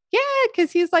 Yeah,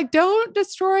 because he's like, don't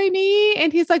destroy me.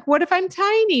 And he's like, what if I'm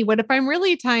tiny? What if I'm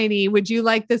really tiny? Would you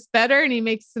like this better? And he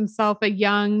makes himself a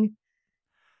young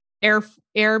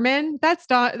airman. That's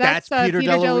Peter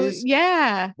DeLuise.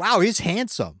 Yeah. Wow, he's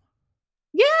handsome.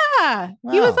 Yeah.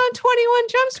 Wow. He was on 21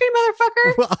 Jump Street,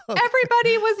 motherfucker. Well,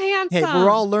 everybody was handsome. Hey, we're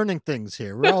all learning things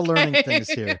here.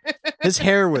 His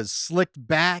hair was slicked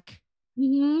back.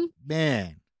 Mm-hmm.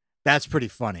 Man, that's pretty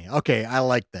funny. Okay, I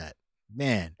like that.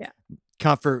 Man. Yeah.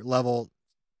 Comfort level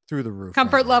through the roof.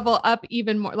 Comfort level up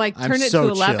even more. Like turn it to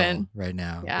 11 right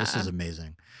now. Yeah. This is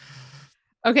amazing.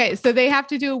 Okay, so they have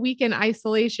to do a week in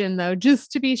isolation though,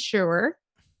 just to be sure.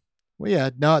 Well, yeah,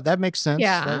 no, that makes sense.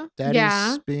 Yeah,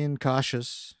 Daddy's being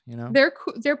cautious. They're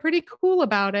pretty cool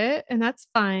about it, and that's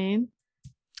fine.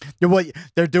 Well,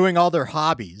 they're doing all their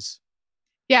hobbies.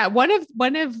 Yeah, one of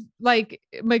like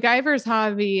MacGyver's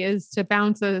hobby is to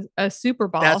bounce a super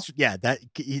ball.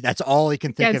 That's all he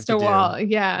can think against of to a wall. do.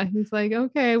 Yeah, he's like,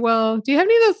 okay, well, do you have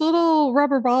any of those little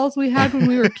rubber balls we had when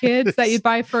we were kids that you'd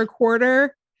buy for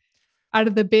 $0.25 out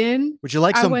of the bin? Would you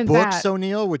like some books,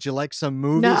 O'Neill? Would you like some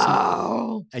movies?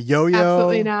 No, a yo-yo?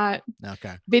 Absolutely not.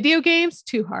 Okay. Video games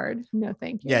too hard. No,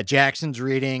 thank you. Yeah, Jackson's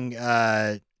reading.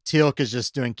 Teal'c is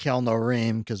just doing Kel no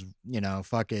Reem because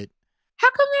fuck it. How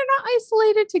come they're not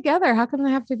isolated together? How come they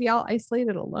have to be all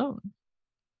isolated alone?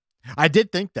 I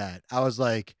did think that. I was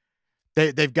like,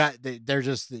 they're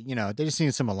just they just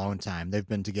need some alone time. They've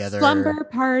been together. Slumber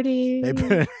party.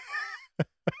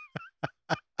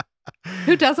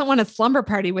 Who doesn't want a slumber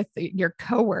party with your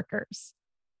coworkers?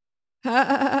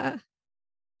 Oh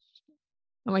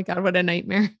my God, what a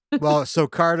nightmare. Well, so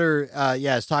Carter,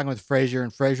 is talking with Frasier,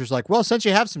 and Frasier's like, well, since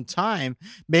you have some time,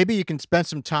 maybe you can spend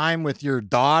some time with your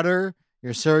daughter,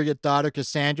 your surrogate daughter,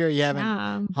 Cassandra. You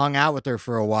haven't hung out with her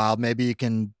for a while. Maybe you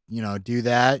can, do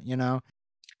that,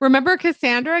 Remember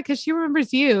Cassandra? Because she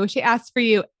remembers you. She asks for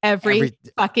you every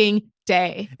fucking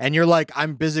day. And you're like,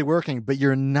 I'm busy working, but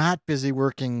you're not busy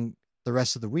working the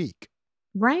rest of the week.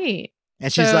 Right.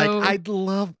 And she's like, I'd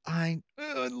love to.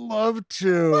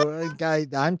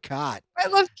 I'm caught. I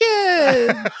love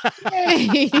kids.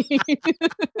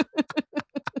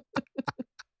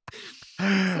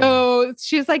 So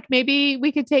she's like, maybe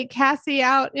we could take Cassie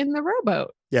out in the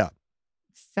rowboat. Yeah.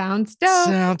 Sounds dope.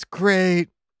 Sounds great.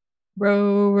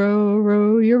 Row, row,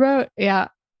 row your boat. Yeah.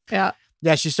 Yeah.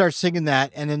 Yeah, she starts singing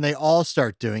that, and then they all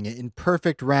start doing it in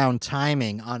perfect round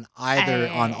timing on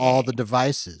all the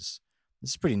devices.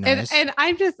 This is pretty nice. And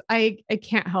I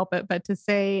can't help it but to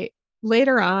say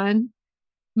later on,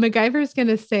 MacGyver's going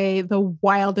to say the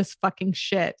wildest fucking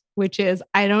shit, which is,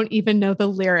 I don't even know the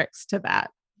lyrics to that.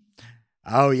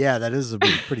 Oh, yeah, that is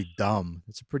pretty dumb.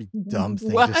 It's a pretty dumb thing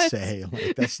to say.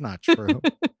 Like, that's not true.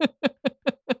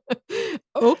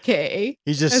 Okay.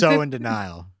 He's just so in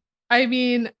denial. I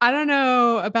mean, I don't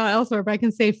know about elsewhere, but I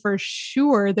can say for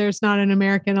sure there's not an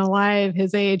American alive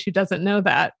his age who doesn't know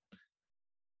that.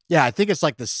 Yeah, I think it's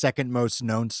like the second most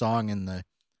known song in the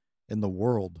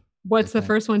world. What's the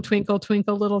first one? Twinkle,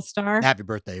 Twinkle, Little Star. Happy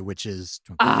Birthday, which is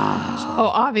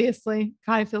obviously.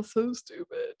 God, I feel so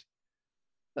stupid.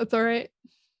 That's all right.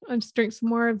 I'll just drink some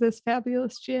more of this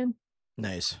fabulous gin.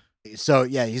 Nice. So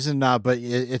yeah, he's in but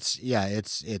it's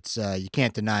you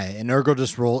can't deny it. And Ergo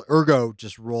just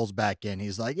rolls back in.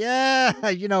 He's like, yeah,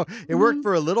 it worked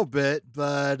for a little bit,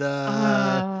 but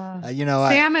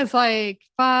Sam is like,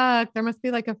 fuck, there must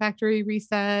be like a factory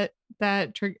reset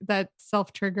that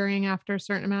self-triggering after a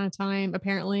certain amount of time.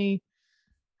 Apparently,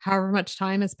 however much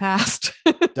time has passed.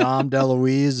 Dom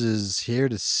DeLuise is here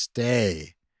to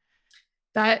stay.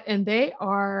 And they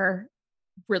are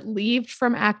relieved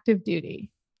from active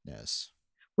duty, Yes.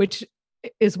 which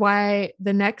is why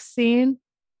the next scene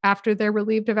after they're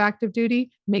relieved of active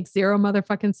duty makes zero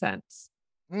motherfucking sense.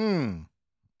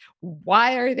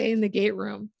 Why are they in the gate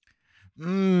room?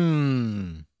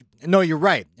 No, you're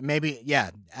right. Maybe,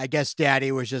 yeah. I guess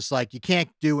Daddy was just like, you can't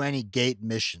do any gate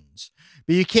missions,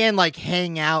 but you can like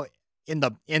hang out in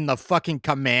the fucking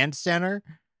command center.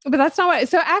 But that's not what.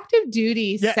 So active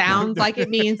duty Yeah. sounds like it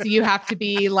means you have to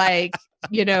be like,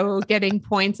 getting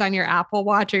points on your Apple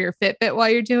Watch or your Fitbit while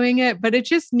you're doing it. But it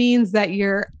just means that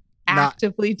you're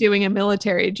actively doing a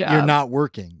military job. You're not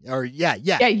working, or yeah.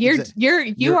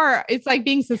 You are. It's like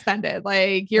being suspended.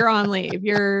 Like you're on leave.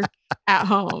 You're at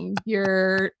home.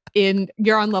 You're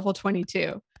on level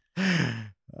 22.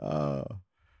 Oh.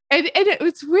 And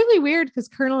it's really weird because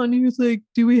Colonel Anu was like,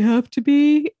 "Do we have to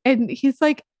be?" And he's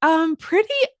like,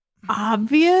 pretty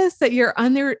obvious that you're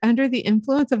under the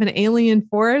influence of an alien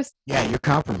force." Yeah, you're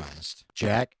compromised,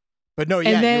 Jack. But no,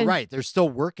 yeah, you're right. They're still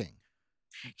working.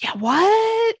 Yeah,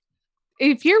 what?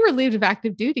 If you're relieved of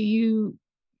active duty, you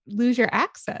lose your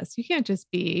access. You can't just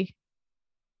be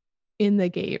in the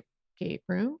gate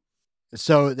room.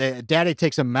 So Daddy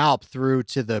takes a Malp through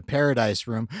to the Paradise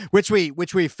Room, which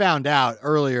we found out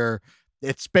earlier.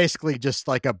 It's basically just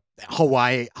like a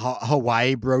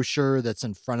Hawaii brochure that's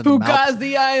in front of the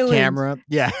Fugazi Island camera.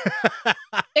 Yeah.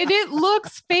 And it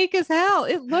looks fake as hell.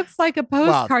 It looks like a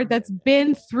postcard that's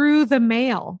been through the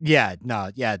mail. Yeah,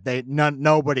 no, yeah.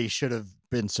 Nobody should have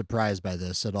been surprised by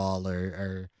this at all,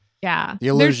 or yeah. The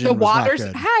illusion There's the was waters.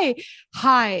 not good.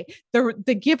 Hi.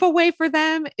 The giveaway for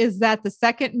them is that the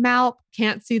second Malp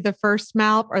can't see the first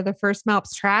Malp or the first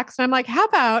Malp's tracks. And I'm like, how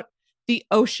about the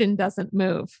ocean doesn't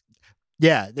move?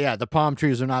 Yeah. The palm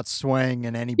trees are not swaying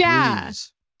in any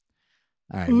breeze.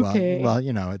 All right. Okay. Well,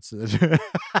 it's. I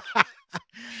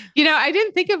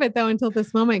didn't think of it though until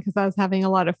this moment because I was having a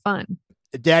lot of fun.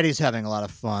 Daddy's having a lot of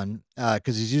fun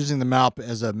because he's using the Malp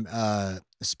as a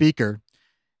speaker.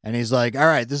 And he's like, all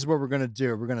right, this is what we're going to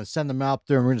do. We're going to send the Malp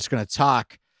through and we're just going to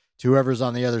talk to whoever's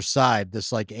on the other side,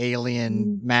 this like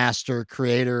alien master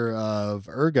creator of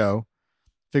Ergo,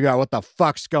 figure out what the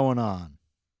fuck's going on.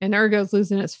 And Ergo's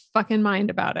losing his fucking mind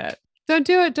about it. Don't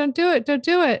do it. Don't do it. Don't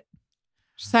do it.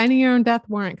 Signing your own death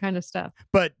warrant kind of stuff.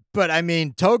 But I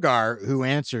mean, Togar, who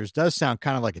answers, does sound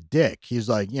kind of like a dick. He's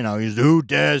like, who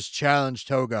dares challenge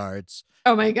Togar? It's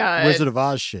oh my God. Wizard of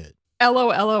Oz shit.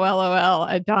 LOL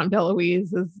at Dom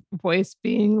DeLuise's voice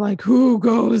being like, who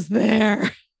goes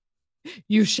there?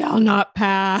 You shall not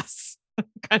pass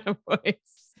kind of voice.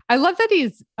 I love that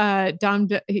he's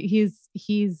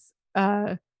he's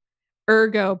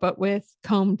Ergo, but with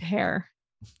combed hair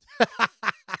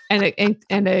and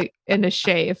a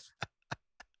shave.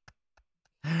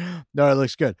 No, it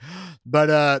looks good.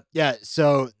 But yeah,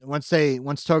 so once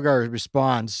Togar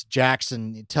responds,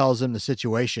 Jackson tells him the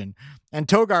situation. And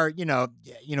Togar,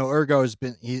 Ergo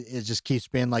it just keeps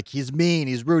being like, he's mean,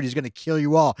 he's rude, he's gonna kill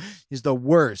you all. He's the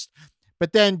worst.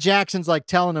 But then Jackson's like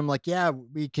telling him, like, yeah,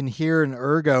 we can hear an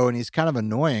Ergo and he's kind of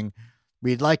annoying.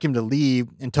 We'd like him to leave.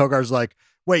 And Togar's like,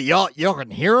 wait, y'all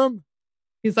can hear him?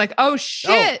 He's like, oh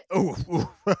shit.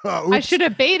 I should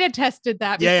have beta tested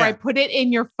that before I put it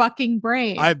in your fucking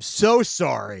brain. I'm so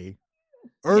sorry.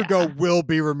 Ergo will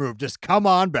be removed. Just come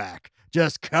on back.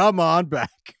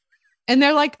 And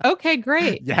they're like, okay,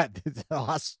 great. Yeah, that's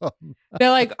awesome.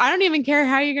 They're like, I don't even care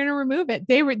how you're going to remove it.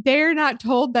 They're not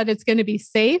told that it's going to be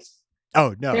safe.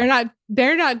 Oh no. They're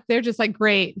not. They're just like,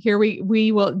 great. Here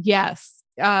we will. Yes.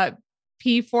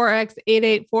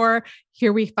 P4X884.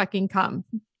 Here we fucking come.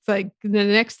 It's like the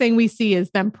next thing we see is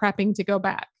them prepping to go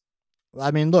back. I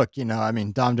mean, look,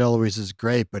 Dom DeLuise is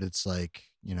great, but it's like,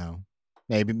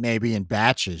 maybe in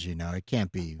batches, it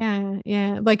can't be.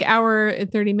 Yeah. Like hour and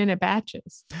 30-minute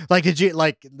batches. Like, did you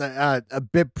like a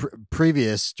bit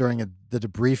previous during the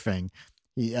debriefing?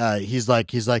 He's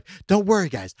like, don't worry,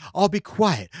 guys. I'll be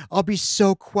quiet. I'll be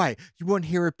so quiet. You won't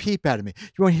hear a peep out of me.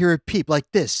 You won't hear a peep like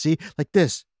this. See, like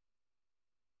this.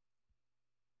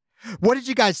 What did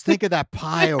you guys think of that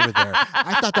pie over there?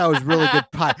 I thought that was really good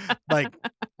pie. Like,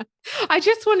 I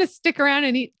just want to stick around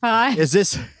and eat pie. Is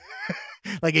this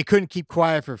like he couldn't keep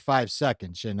quiet for 5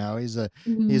 seconds? He's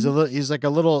like a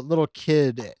little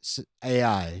kid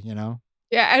AI.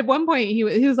 Yeah. At one point, he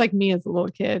was like me as a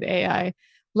little kid AI.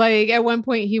 Like at one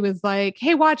point, he was like,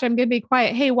 "Hey, watch, I'm gonna be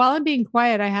quiet. Hey, while I'm being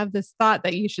quiet, I have this thought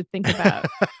that you should think about."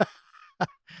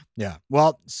 Yeah.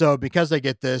 Well, so because they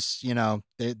get this,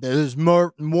 there's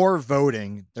more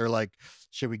voting. They're like,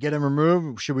 should we get him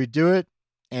removed? Should we do it?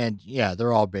 And yeah,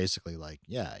 they're all basically like,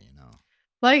 yeah,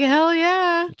 Like, hell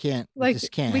yeah. You can't. Like, This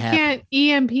can't we happen. can't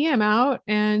EMP him out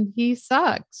and he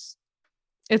sucks.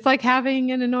 It's like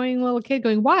having an annoying little kid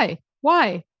going, why?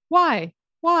 Why? Why?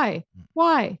 Why?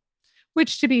 Why?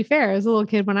 Which, to be fair, as a little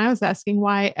kid, when I was asking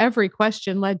why, every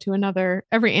answer led to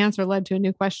a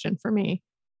new question for me.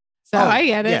 So I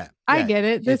get it. yeah, I get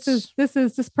it.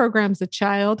 This program's a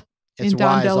child in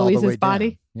Dom wise all the way DeLuise's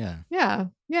body. down.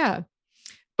 Yeah.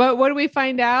 But what do we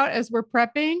find out as we're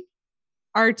prepping?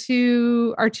 Our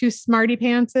two smarty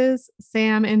pantses,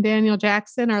 Sam and Daniel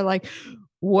Jackson, are like,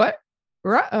 what?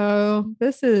 Uh-oh,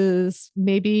 this is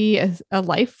maybe a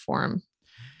life form.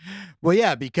 Well,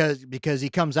 yeah, because he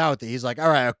comes out with it. He's like, all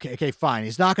right, okay, fine.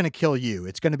 He's not going to kill you.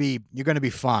 You're going to be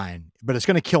fine, but it's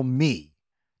going to kill me.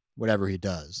 Whatever he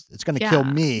does, it's going to kill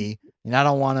me, and I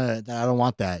don't want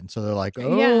that. And so they're like,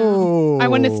 oh, I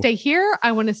want to stay here.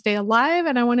 I want to stay alive,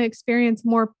 and I want to experience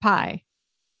more pie.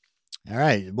 All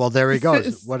right. Well, there he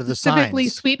goes. What are the signs? Specifically,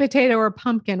 sweet potato or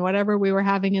pumpkin, whatever we were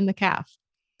having in the calf.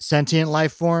 Sentient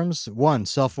life forms. 1,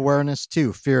 self-awareness.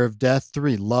 2, fear of death.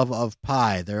 3, love of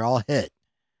pie. They're all hit.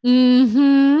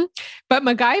 Mm-hmm. But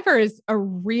MacGyver is a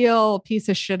real piece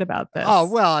of shit about this. Oh,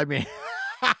 well, I mean.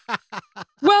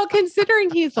 Well, considering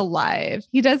he's alive,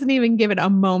 he doesn't even give it a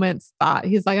moment's thought.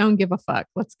 He's like, I don't give a fuck.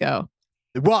 Let's go.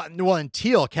 Well, and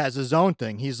Teal'c has his own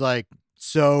thing. He's like,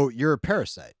 so you're a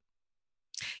parasite.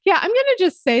 Yeah, I'm going to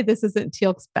just say this isn't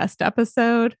Teal'c's best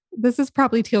episode. This is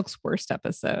probably Teal'c's worst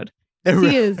episode.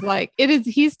 He is like,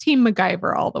 he's Team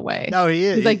MacGyver all the way. No, he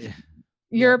is. He's like,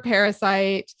 you're a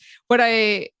parasite. What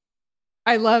I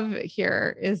love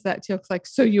here is that Teal'c's like,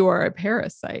 so you are a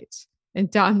parasite. And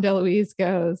Dom DeLuise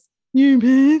goes, you're a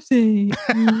parasite.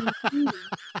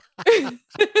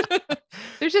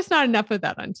 There's just not enough of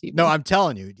that on TV. No, I'm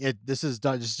telling you, this is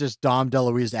just Dom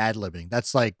DeLuise ad-libbing.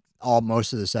 That's like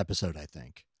most of this episode, I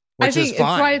think. Which is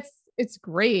fine. It's why it's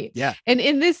great. Yeah. And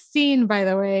in this scene, by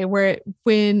the way,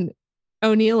 when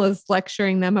O'Neill is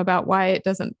lecturing them about why it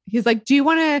doesn't, he's like, do you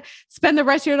want to spend the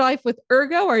rest of your life with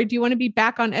Ergo, or do you want to be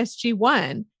back on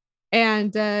SG-1?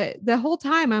 And the whole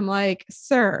time I'm like,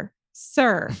 sir,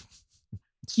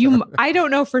 I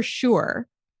don't know for sure.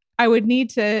 I need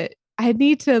to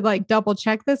like double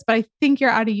check this, but I think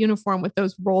you're out of uniform with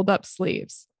those rolled up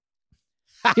sleeves.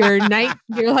 You're like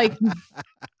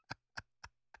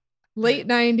late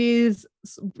 90s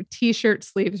t-shirt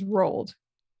sleeves rolled.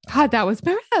 God, that was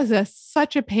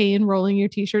such a pain rolling your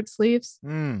t-shirt sleeves.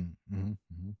 Mm-hmm.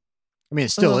 I mean, it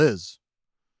still is.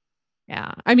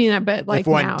 Yeah. I mean, but like if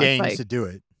one now deigns it's like, to do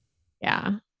it.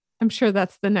 Yeah. I'm sure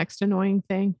that's the next annoying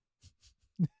thing.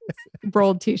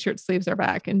 Rolled t-shirt sleeves are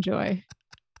back. Enjoy.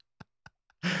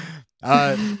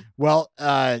 Well,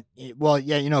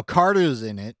 yeah, Carter's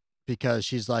in it because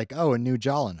she's like, oh, a new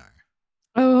Jolinar.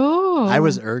 Oh, I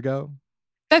was Ergo.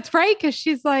 That's right. Cause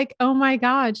she's like, oh my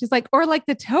God. She's like, or like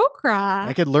the Tok'ra.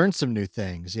 I could learn some new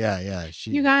things. Yeah.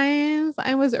 You guys,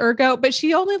 I was Ergo, but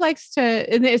she only likes to,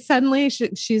 and suddenly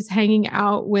she's hanging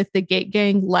out with the Gate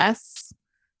Gang less.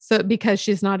 So because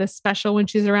she's not as special when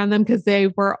she's around them, because they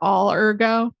were all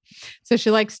Ergo. So she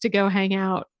likes to go hang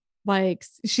out. Like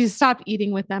she stopped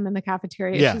eating with them in the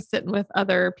cafeteria. Yeah. She's sitting with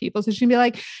other people. So she'd be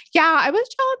like, yeah, I was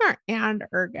Jolinar and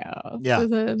Ergo. Yeah.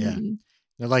 Yeah.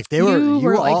 They're like, you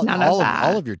were like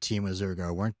all of your team was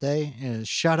Ergo, weren't they?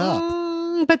 Shut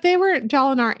up. But they were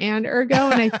Jolinar and Ergo.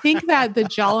 And I think that the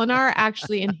Jolinar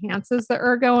actually enhances the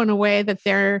Ergo in a way that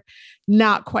they're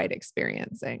not quite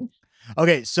experiencing.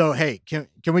 Okay. So, hey, can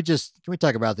we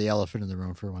talk about the elephant in the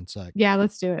room for 1 sec? Yeah,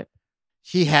 let's do it.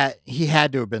 He had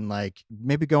to have been like,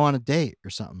 maybe go on a date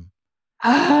or something.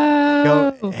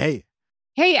 Oh, hey,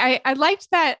 I liked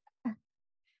that.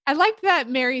 I liked that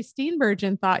Mary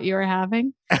Steenburgen thought you were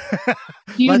having. Do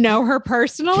you know her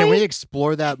personally? Can we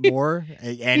explore that more?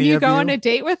 Can you go on a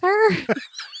date with her?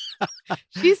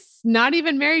 She's not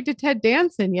even married to Ted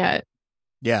Danson yet.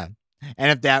 Yeah.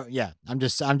 And if that, I'm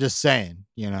just saying,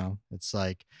 it's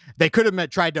like they could have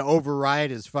tried to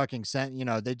override his fucking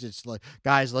sentence. They just like,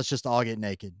 guys, let's just all get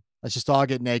naked. Let's just all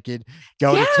get naked,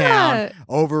 go to town,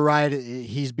 override it.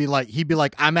 He'd be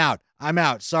like, I'm out.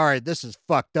 Sorry, this is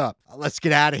fucked up. Let's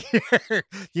get out of here.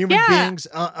 Human beings.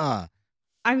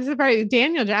 I'm surprised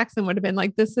Daniel Jackson would have been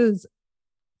like, this is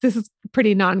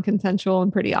pretty non-consensual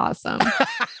and pretty awesome.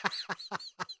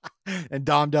 And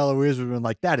Dom DeLuise would have been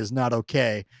like, that is not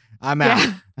okay. I'm out.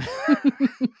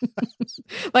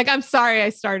 Like, I'm sorry I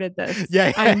started this.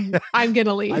 Yeah. I'm going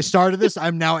to leave. I started this.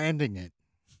 I'm now ending it.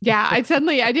 Yeah. I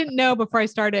didn't know before I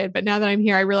started, but now that I'm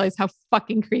here, I realize how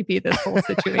fucking creepy this whole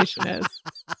situation is.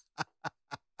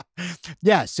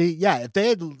 Yeah. See, yeah.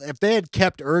 If they had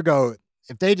kept Ergo,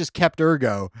 if they just kept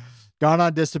Ergo, gone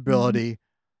on disability,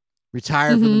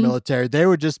 retired from the Mhm. military, they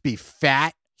would just be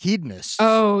fat hedonists.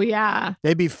 Oh yeah.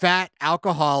 They'd be fat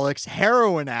alcoholics,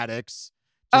 heroin addicts,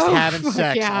 just Oh having fuck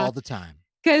sex yeah. all the time.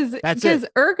 Because That's it.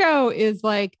 Ergo is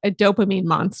like a dopamine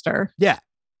monster. Yeah.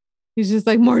 He's just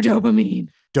like more dopamine.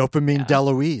 Dopamine Yeah.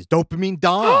 Deloise. Dopamine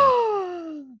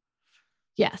Dom.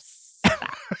 Yes.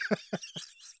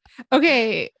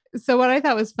 Okay. So what I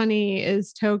thought was funny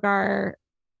is Togar,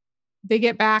 they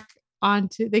go back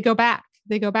to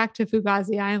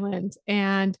Fugazi Island,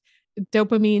 and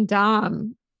Dopamine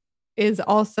Dom is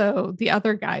also the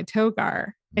other guy,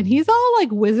 Togar. And he's all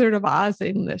like Wizard of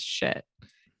Ozing this shit.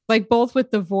 Like both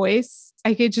with the voice.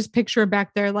 I could just picture him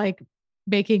back there like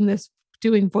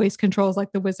doing voice controls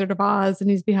like the Wizard of Oz, and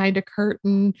he's behind a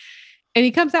curtain. And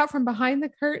he comes out from behind the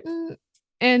curtain,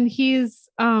 and he's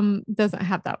doesn't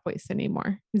have that voice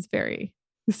anymore. He's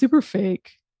super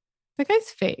fake. That guy's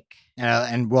fake.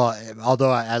 And well,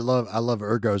 although I love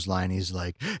Ergo's line, he's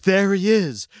like, there he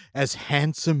is, as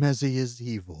handsome as he is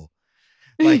evil.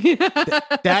 Like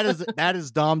that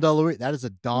is Dom DeLuise. That is a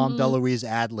Dom DeLuise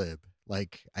ad lib.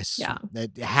 Like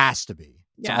it has to be.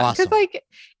 It's awesome. Because like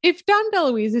if Dom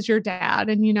DeLuise is your dad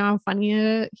and you know how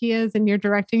funny he is and you're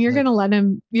directing, you're gonna let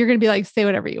him. You're gonna be like, say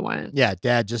whatever you want. Yeah,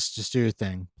 Dad, just do your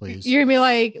thing, please. You're gonna be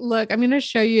like, look, I'm gonna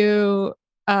show you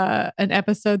an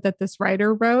episode that this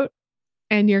writer wrote,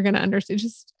 and you're gonna understand.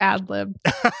 Just ad lib.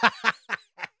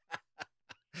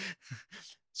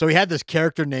 So he had this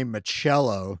character named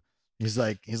Machello. He's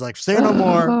like, say no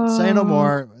more, say no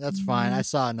more. That's fine. I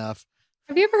saw enough.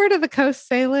 Have you ever heard of the Coast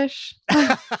Salish?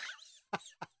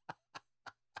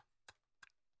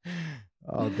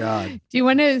 Oh God. Do you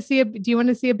want to see a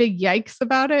big yikes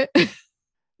about it?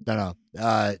 No.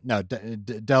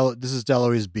 This is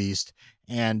Deloise Beast.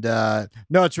 And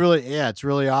no, it's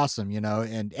really awesome, you know.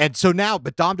 And so now,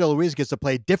 but Dom DeLuise gets to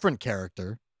play a different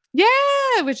character. Yeah,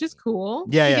 which is cool.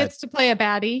 Yeah, he gets to play a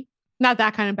baddie. Not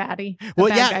that kind of baddie. Well,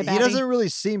 yeah, he doesn't really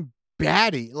seem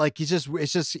baddie. Like he's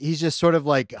just sort of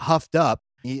like huffed up.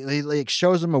 He like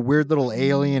shows him a weird little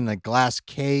alien in a glass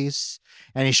case,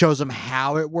 and he shows him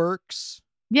how it works.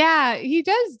 Yeah, he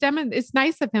does it's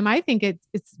nice of him. I think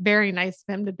it's very nice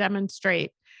of him to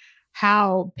demonstrate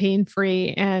how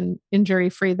pain-free and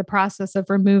injury-free the process of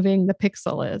removing the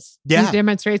pixel is. Yeah. He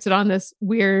demonstrates it on this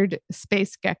weird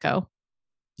space gecko.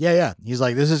 Yeah. He's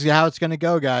like, this is how it's going to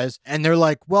go, guys. And they're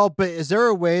like, well, but is there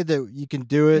a way that you can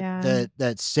do it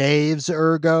that saves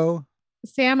Ergo?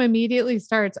 Sam immediately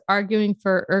starts arguing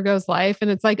for Ergo's life.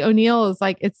 And it's like, O'Neill is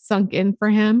like, it's sunk in for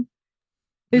him.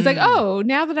 He's like, oh,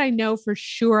 now that I know for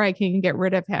sure I can get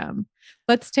rid of him,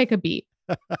 let's take a beat.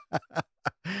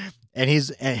 And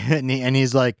he's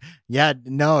like, yeah,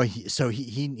 no.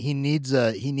 He needs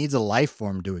a life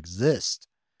form to exist.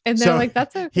 And they're like,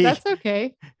 that's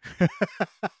okay.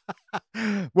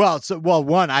 Well,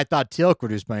 one, I thought Teal'c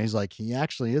would respond. He's like, he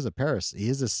actually is a parasite. He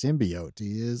is a symbiote.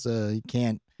 He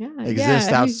can't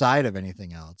exist outside of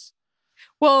anything else.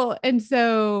 Well, and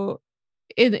so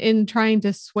in trying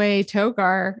to sway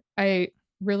Togar, I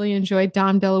really enjoyed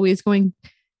Dom DeLuise going,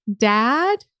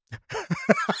 Dad.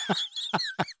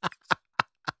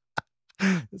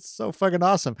 It's so fucking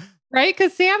awesome. Right?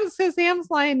 Because Sam's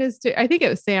line is to, I think it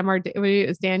was Sam or it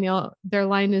was Daniel. Their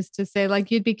line is to say, like,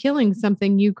 you'd be killing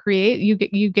something you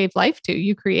gave life to,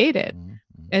 you created. Mm-hmm.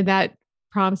 And that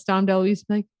prompts Dom DeLuise to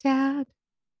be like, Dad,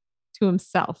 to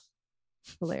himself.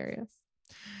 Hilarious.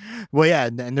 Well, yeah.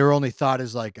 And their only thought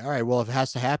is like, all right, well, if it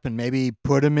has to happen, maybe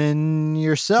put him in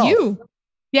yourself.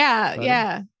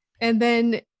 Yeah. And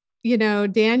then,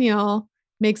 Daniel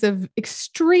makes an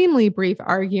extremely brief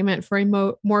argument for a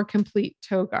more complete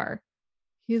Togar.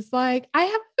 He's like, I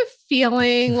have a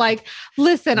feeling like,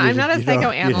 listen, I'm not a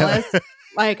psychoanalyst.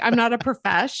 Like, I'm not a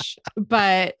profesh,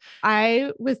 but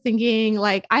I was thinking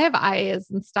like, I have eyes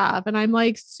and stuff and I'm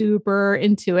like super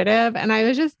intuitive. And I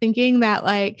was just thinking that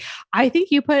like, I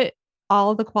think you put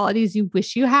all the qualities you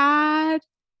wish you had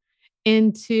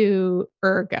into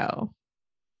Ergo.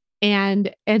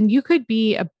 And you could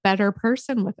be a better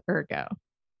person with Ergo.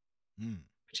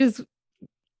 Which is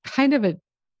kind of a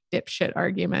dipshit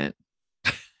argument,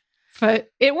 but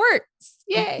it works.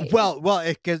 Yay! Well,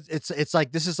 because it's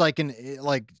like this is like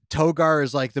Togar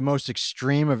is like the most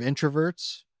extreme of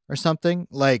introverts or something.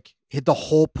 Like the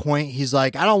whole point, he's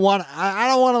like, I don't want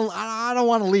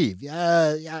to leave.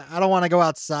 I don't want to go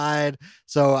outside.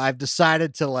 So I've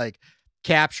decided to like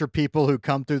capture people who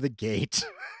come through the gate,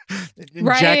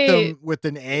 inject them with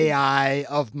an AI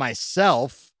of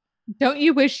myself. Don't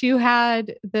you wish you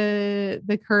had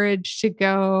the courage to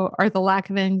go, or the lack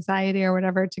of anxiety or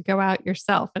whatever, to go out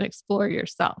yourself and explore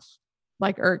yourself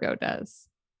like Ergo does?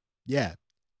 Yeah.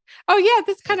 Oh yeah,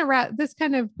 this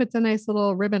kind of puts a nice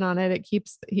little ribbon on it.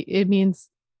 It means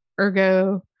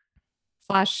Ergo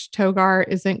 / Togar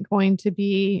isn't going to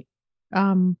be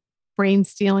brain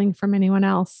stealing from anyone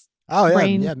else. Oh yeah,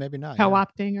 brain yeah, maybe not. Yeah.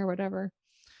 co-opting or whatever.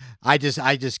 I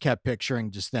just kept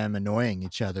picturing just them annoying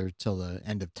each other till the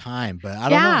end of time, but I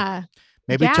don't know.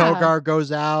 Maybe Togar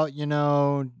goes out,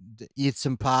 eats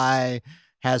some pie,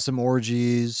 has some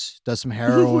orgies, does some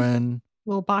heroin.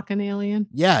 Little Bacchanalian.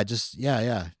 Yeah, I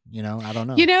don't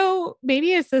know.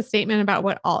 Maybe it's a statement about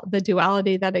what all the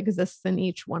duality that exists in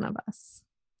each one of us.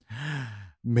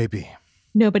 Maybe.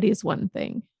 Nobody's one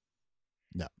thing.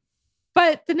 No.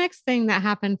 But the next thing that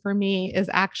happened for me is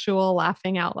actual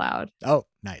laughing out loud. Oh,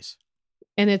 nice.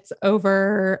 And it's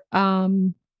over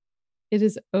it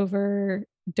is over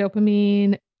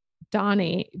Dopamine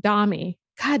Dami.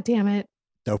 God damn it.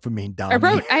 Dopamine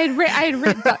Dami. I had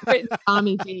written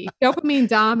Dami D. Dopamine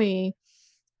Dami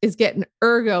is getting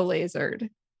ergo lasered.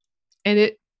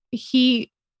 And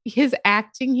his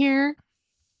acting here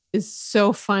is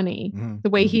so funny. Mm-hmm. The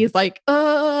way he's like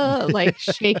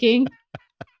shaking.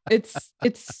 It's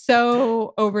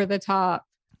so over the top.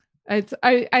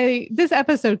 This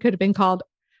episode could have been called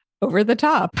Over the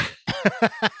Top.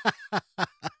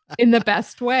 In the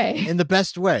best way. In the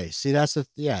best way. See, that's the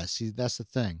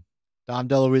thing. Dom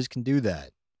DeLuise can do that.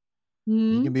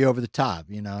 Mm-hmm. He can be over the top,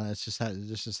 that's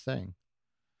just his thing.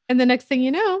 And the next thing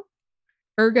you know,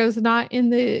 Ergo's not in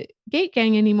the Gate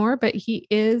Gang anymore, but he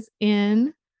is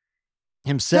in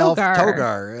himself,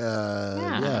 Togar.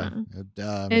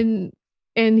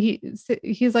 And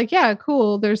he's like, yeah,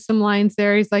 cool. There's some lines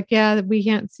there. He's like, yeah, we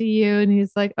can't see you. And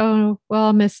he's like, oh, well,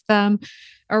 I'll miss them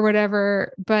or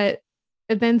whatever. But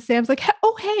then Sam's like,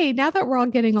 oh, hey, now that we're all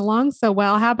getting along so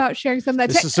well, how about sharing some of that?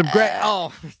 This is some great.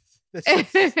 Oh,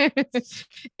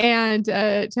 and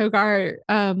Togar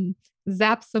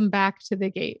zaps them back to the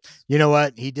gate. You know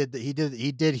what? He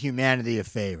did humanity a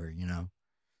favor,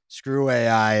 Screw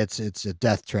AI. It's a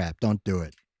death trap. Don't do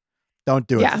it. Don't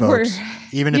do it, folks.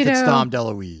 Even if it's Dom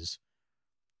DeLuise.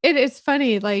 It's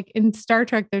funny. Like in Star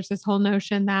Trek, there's this whole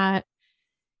notion that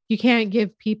you can't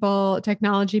give people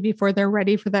technology before they're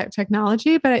ready for that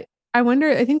technology. But I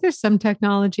think there's some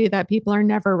technology that people are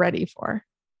never ready for.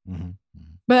 Mm-hmm.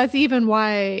 But that's even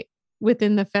why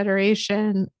within the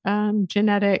Federation,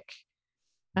 genetic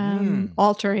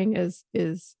altering is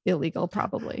illegal,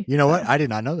 probably. You know what? I did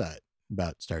not know that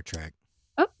about Star Trek.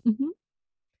 Oh, mm-hmm.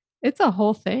 It's a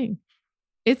whole thing.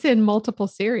 It's in multiple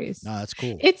series. No, that's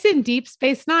cool. It's in Deep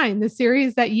Space Nine, the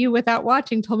series that you, without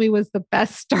watching, told me was the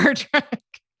best Star Trek.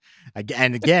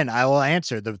 And again, I will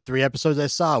answer. The 3 episodes I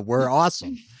saw were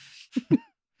awesome.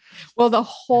 Well,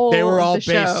 they were all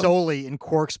based solely in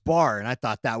Quark's bar, and I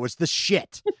thought that was the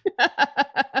shit.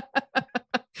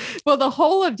 Well, the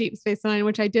whole of Deep Space Nine,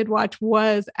 which I did watch,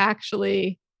 was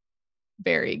actually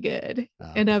very good.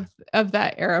 Okay. And of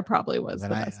that era, probably was the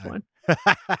best one.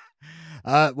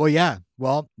 Well, yeah.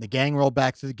 Well, the gang rolled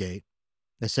back to the gate.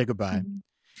 They say goodbye.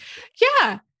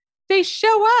 Yeah. They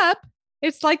show up.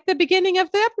 It's like the beginning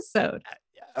of the episode.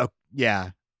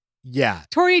 Yeah. Yeah.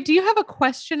 Tori, do you have a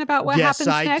question about what happens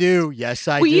next? Yes,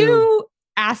 I do. Will you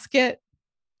ask it?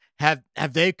 Have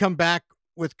they come back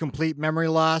with complete memory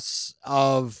loss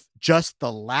of just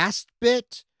the last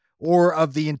bit or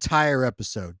of the entire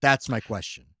episode? That's my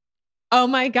question. Oh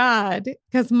my God.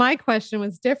 Because my question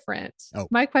was different. Oh.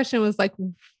 My question was like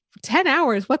 10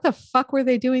 hours. What the fuck were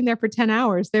they doing there for 10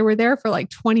 hours? They were there for like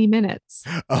 20 minutes.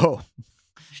 Oh.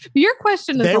 Your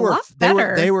question is a lot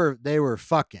better. They were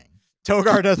fucking.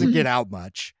 Togar doesn't get out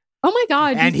much. Oh my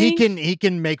God. And he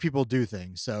can make people do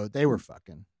things. So they were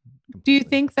fucking. Completely. Do you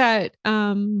think that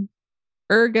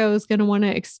Ergo is going to want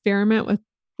to experiment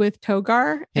with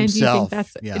Togar? Himself,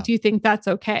 and do you think that's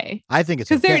okay? I think it's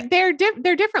because okay.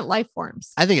 they're different life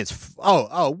forms. I think it's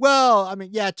well, I mean,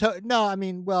 yeah,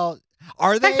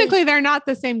 are they? Technically they're not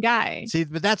the same guy. See,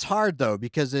 but that's hard though,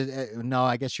 because no,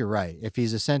 I guess you're right. If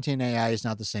he's a sentient AI, he's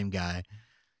not the same guy.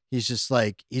 He's just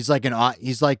like he's like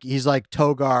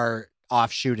Togar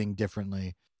offshooting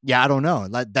differently. Yeah, I don't know.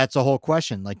 That's a whole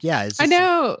question. Like, yeah, I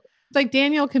know. Like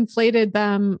Daniel conflated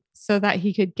them so that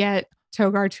he could get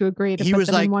Togar to agree to put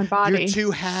them in one body. You're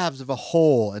two halves of a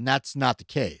whole, and that's not the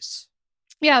case.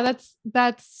 Yeah,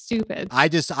 that's stupid.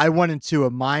 I went into a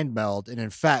mind meld, and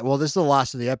in fact, well, this is the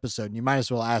last of the episode, and you might as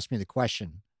well ask me the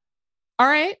question. All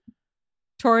right,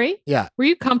 Tori. Yeah. Were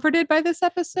you comforted by this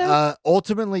episode?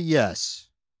 Ultimately, yes.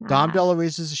 Dom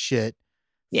DeLuise is a shit.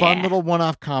 Yeah. Fun little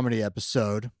one-off comedy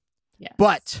episode. Yes.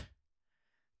 But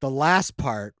the last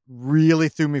part really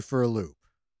threw me for a loop.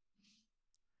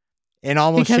 And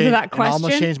almost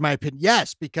changed my opinion.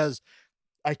 Yes, because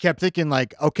I kept thinking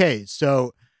like, okay,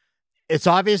 so it's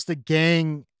obvious the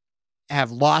gang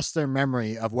have lost their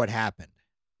memory of what happened.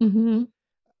 Mm-hmm.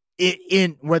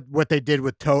 In what they did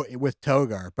with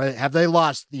Togar, but have they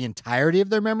lost the entirety of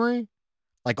their memory?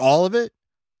 Like all of it?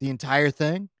 The entire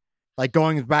thing? Like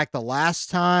going back the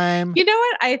last time? You know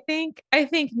what? I think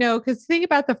no, because think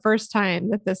about the first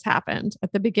time that this happened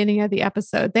at the beginning of the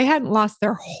episode. They hadn't lost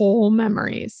their whole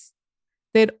memories.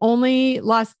 They'd only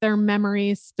lost their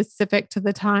memories specific to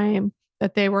the time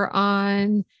that they were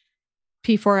on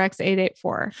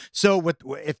P4X884. So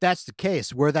if that's the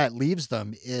case, where that leaves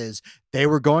them is they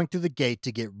were going through the gate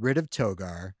to get rid of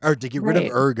Togar or to get rid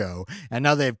of Ergo. And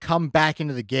now they've come back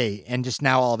into the gate and just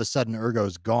now all of a sudden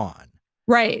Ergo's gone.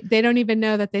 Right. They don't even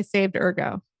know that they saved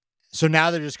Ergo. So now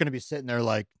they're just going to be sitting there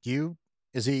like,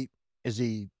 is he there? Is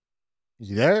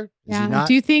he not?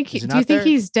 Do you think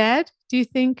he's dead? Do you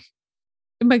think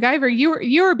MacGyver,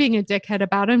 you were being a dickhead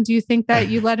about him? Do you think that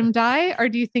you let him die, or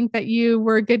do you think that you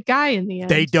were a good guy in the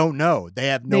end? They don't know. They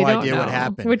have no idea what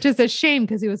happened, which is a shame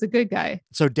because he was a good guy.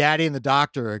 So Daddy and the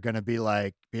doctor are going to be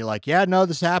like, yeah, no,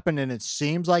 this happened, and it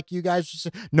seems like you guys.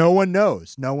 No one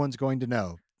knows. No one's going to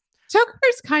know.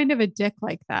 Togar's kind of a dick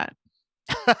like that.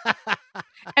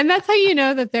 And that's how you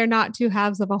know that they're not two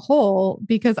halves of a whole,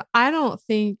 because I don't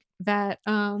think that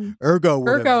Ergo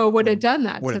would have done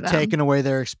that would to have them. Taken away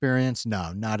their experience.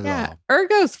 No, not at all.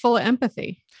 Ergo's full of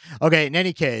empathy. Okay, in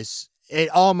any case, it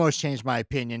almost changed my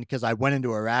opinion because I went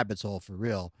into a rabbit's hole for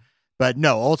real. But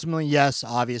no, ultimately, yes,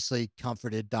 obviously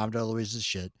comforted. Dom DeLuise's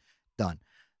shit done.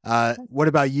 What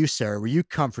about you, Sarah? Were you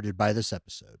comforted by this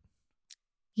episode?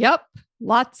 Yep,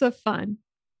 lots of fun.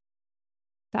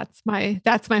 That's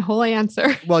my whole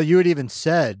answer. Well, you had even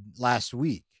said last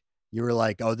week, you were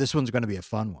like, oh, this one's going to be a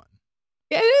fun one.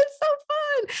 It is so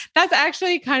fun. That's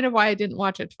actually kind of why I didn't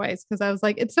watch it twice, because I was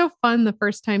like, it's so fun the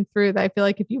first time through that I feel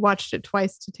like if you watched it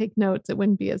twice to take notes, it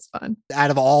wouldn't be as fun.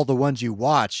 Out of all the ones you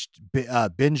watched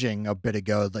binging a bit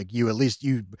ago, like you at least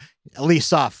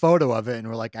saw a photo of it and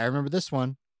were like, I remember this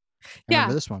one. I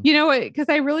remember this one. You know what? Because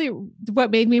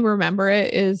what made me remember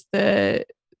it is the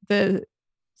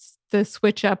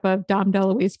switch up of Dom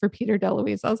DeLuise for Peter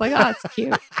DeLuise. I was like, oh, that's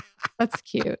cute. That's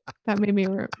cute. That made me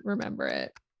remember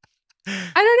it.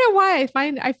 I don't know why.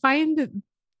 I find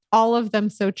all of them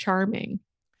so charming.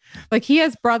 Like he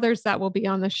has brothers that will be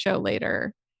on the show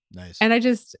later. Nice. And I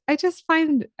just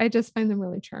find them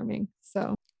really charming.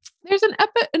 So there's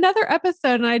another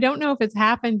episode, and I don't know if it's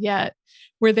happened yet,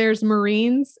 where there's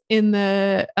Marines in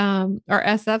the or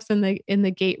SFs in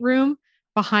the gate room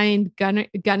behind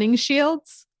gunning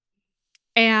shields,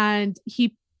 and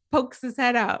he pokes his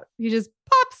head out. He just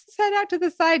pops his head out to the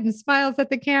side and smiles at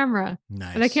the camera.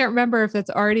 Nice. And I can't remember if that's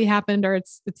already happened or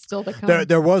it's still to come.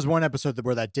 There was one episode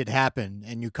where that did happen,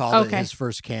 and you called it his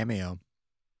first cameo.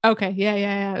 Okay,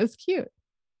 yeah. It was cute.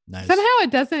 Nice. Somehow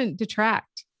it doesn't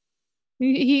detract.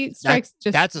 He strikes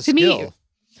that's a to skill.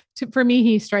 For me,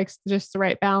 he strikes just the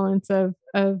right balance of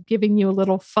giving you a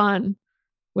little fun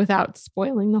without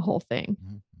spoiling the whole thing.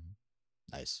 Mm-hmm.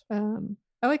 Nice.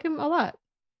 I like him a lot.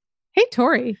 Hey,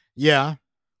 Tori. Yeah.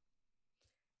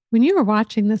 When you were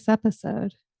watching this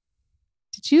episode,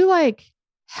 did you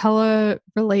hella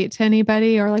relate to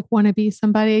anybody or want to be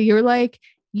somebody? You were like,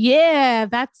 yeah,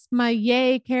 that's my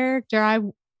yay character.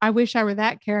 I wish I were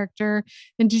that character.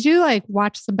 And did you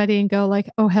watch somebody and go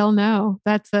oh, hell no,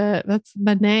 that's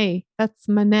Manet. That's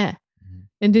Manet. Mm-hmm.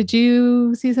 And did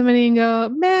you see somebody and go,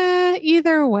 meh,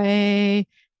 either way,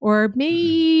 or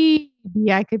maybe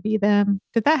I could be them?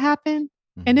 Did that happen?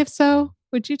 Mm-hmm. And if so,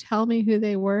 would you tell me who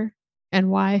they were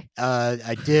and why?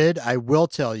 I did. I will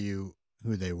tell you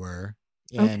who they were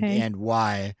and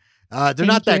why. They're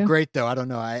not that great though. I don't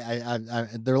know. I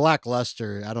they're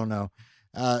lackluster. I don't know.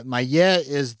 My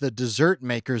is the dessert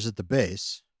makers at the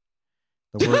base,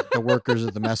 the workers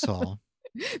at the mess hall.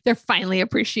 They're finally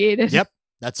appreciated. Yep,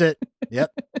 that's it.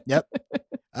 Yep.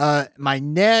 My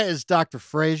is Dr.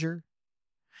 Frasier,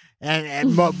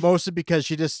 and mostly because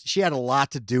she had a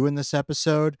lot to do in this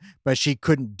episode, but she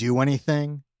couldn't do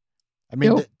anything. I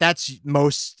mean, that's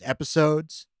most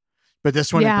episodes, but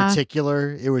this one in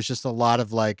particular, it was just a lot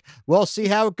of well, see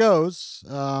how it goes.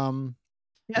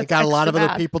 I got a lot of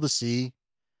other people to see.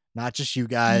 Not just you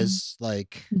guys.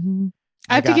 Mm-hmm.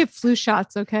 I have to get flu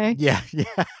shots, okay? Yeah.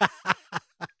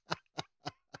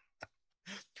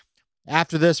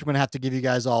 After this, we're going to have to give you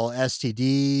guys all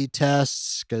STD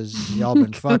tests because y'all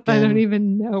been fucking. I don't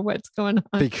even know what's going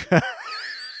on.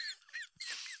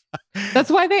 That's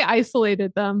why they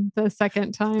isolated them the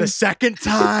second time. The second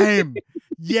time.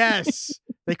 Yes.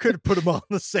 They could have put them all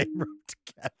in the same room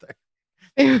together.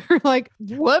 They were like,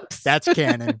 whoops. That's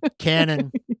canon.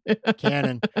 Canon.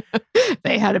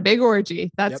 They had a big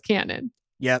orgy. That's canon.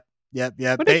 Yep. Yep.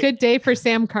 What a good day for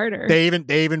Sam Carter. They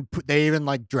even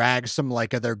like drag some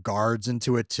like of their guards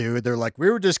into it too. They're like,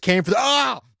 we just came for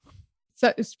the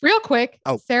So it's real quick.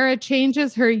 Oh. Sarah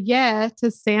changes her yeah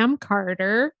to Sam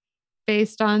Carter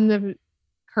based on the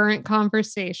current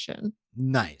conversation.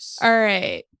 Nice. All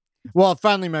right. Well,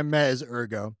 finally, my meh is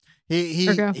Ergo.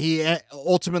 Ergo. He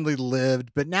ultimately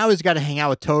lived, but now he's got to hang out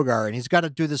with Togar, and he's got to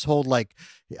do this whole like,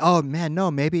 oh man,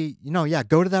 no, maybe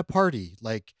go to that party.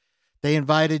 Like they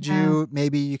invited you,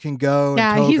 maybe you can go.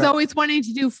 Yeah, and he's Togar- always wanting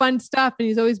to do fun stuff, and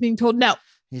he's always being told no.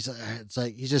 it's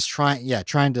like he's just trying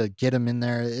to get him in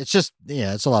there. It's just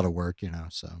it's a lot of work,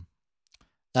 So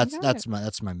that's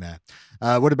my meh.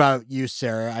 What about you,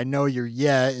 Sarah? I know your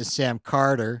is Sam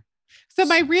Carter. So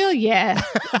my real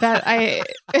that I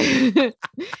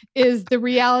is the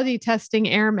reality testing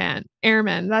airman.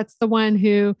 That's the one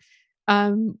who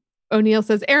O'Neill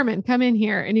says, Airman, come in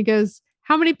here. And he goes,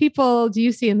 how many people do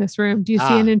you see in this room? Do you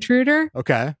see an intruder?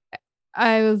 Okay.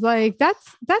 I was like,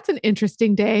 that's an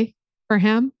interesting day for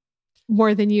him,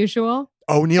 more than usual.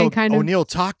 O'Neill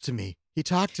talked to me. He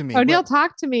talked to me. O'Neill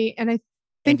talked to me, and I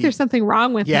think there's something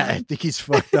wrong with him. Yeah, I think he's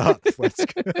fucked up.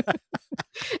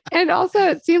 And also,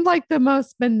 it seemed like the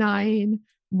most benign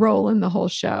role in the whole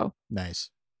show. Nice.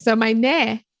 So my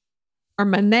nay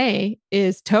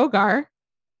is Togar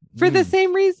for the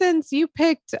same reasons you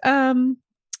picked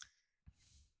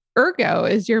Ergo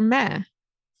as your meh.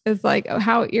 It's like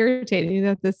how irritating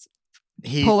that this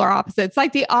polar opposite. It's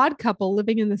like the odd couple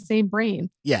living in the same brain.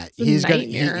 Yeah, he's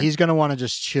gonna want to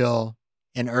just chill,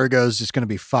 and Ergo's just gonna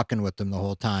be fucking with them the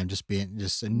whole time,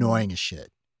 just annoying as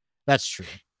shit. That's true.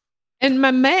 And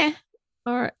my meh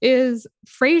is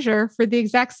Frasier for the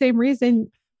exact same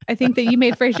reason. I think that you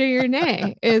made Frasier your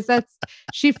nay, is that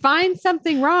she finds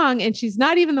something wrong and she's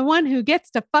not even the one who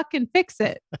gets to fucking fix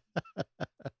it.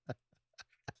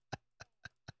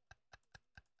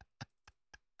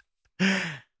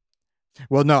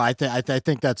 Well, no, I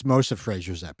think that's most of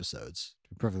Frasier's episodes, to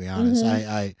be perfectly honest.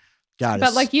 I got it.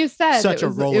 But like you said, such a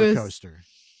roller coaster.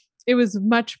 It was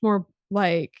much more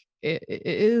like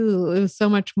it was so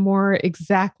much more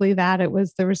exactly that.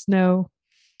 There was no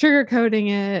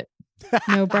sugarcoating it,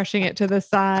 no brushing it to the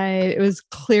side. It was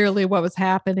clearly what was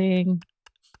happening.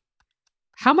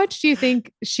 How much do you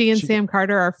think she and Sam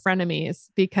Carter are frenemies?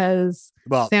 Because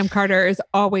Sam Carter is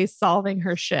always solving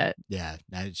her shit. Yeah.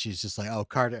 She's just like, oh,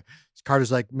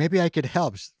 Carter's like, maybe I could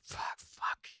help. Fuck.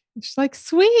 She's like,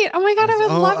 sweet. Oh my God, I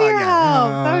would love your help.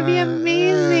 That would be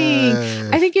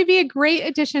amazing. I think you'd be a great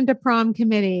addition to prom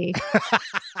committee.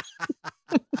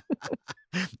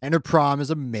 And her prom is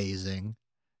amazing.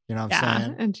 You know what I'm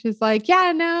saying? And she's like,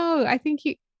 yeah, no, I think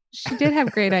she did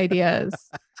have great ideas.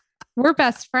 We're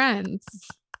best friends.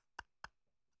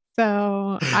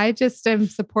 So I just am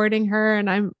supporting her and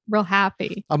I'm real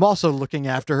happy. I'm also looking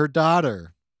after her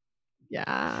daughter.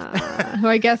 Yeah. Who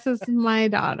I guess is my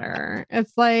daughter.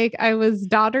 It's like I was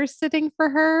daughter sitting for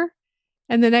her.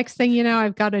 And the next thing you know,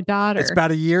 I've got a daughter. It's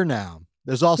about a year now.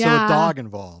 There's also a dog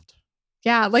involved.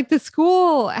 Yeah. Like the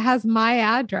school has my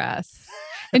address.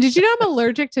 And did you know I'm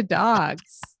allergic to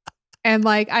dogs? And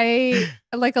like a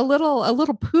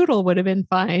little poodle would have been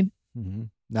fine. Mm-hmm.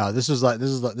 No, this is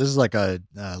like a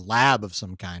lab of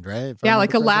some kind, right? Yeah,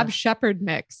 like a lab shepherd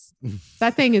mix.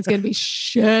 That thing is going to be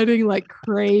shedding like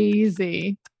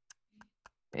crazy.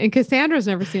 And Cassandra's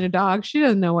never seen a dog. She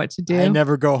doesn't know what to do. I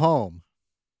never go home.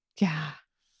 Yeah.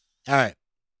 All right.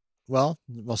 Well,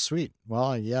 sweet.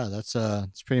 Well, yeah, it's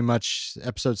pretty much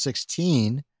episode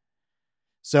 16.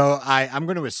 So I'm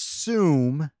going to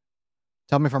assume,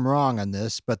 tell me if I'm wrong on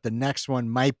this, but the next one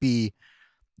might be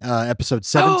episode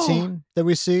 17 that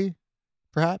we see,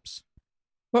 perhaps.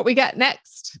 What we got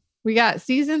next? We got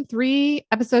season 3,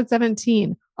 episode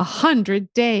 17,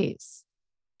 100 Days.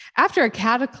 After a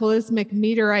cataclysmic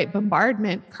meteorite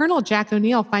bombardment, Colonel Jack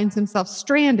O'Neill finds himself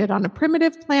stranded on a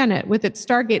primitive planet with its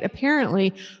Stargate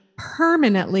apparently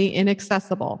permanently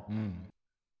inaccessible.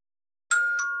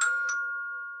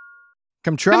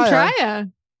 Come try ya.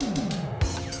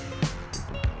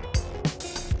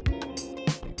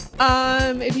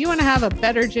 If you want to have a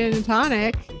better gin and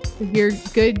tonic, if you're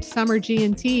good summer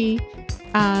G&T,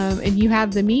 and you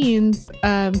have the means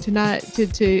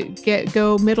to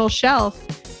go middle shelf,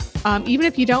 even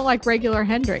if you don't like regular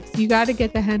Hendrick's, you got to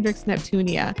get the Hendrick's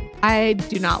Neptunia. I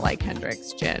do not like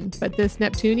Hendrick's gin, but this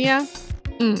Neptunia,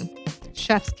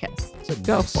 chef's kiss.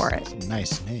 Go for it. It's a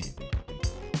nice name.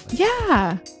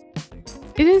 Yeah,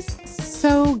 it is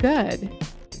so good.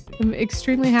 I'm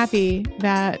extremely happy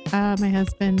that my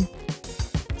husband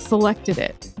selected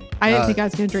it. I didn't think I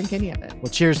was going to drink any of it.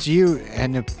 Well, cheers to you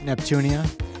and Neptunia.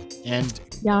 And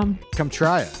yum. Come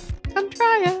try it. Come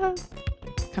try it.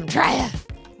 Come try it.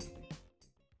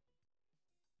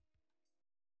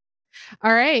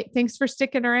 All right. Thanks for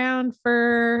sticking around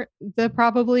for the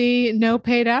probably no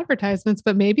paid advertisements,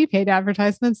 but maybe paid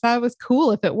advertisements. That was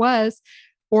cool if it was,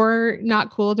 or not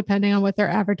cool, depending on what they're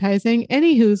advertising.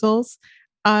 Any hoozles.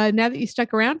 Now that you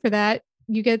stuck around for that,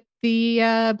 you get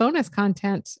the bonus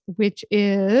content, which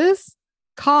is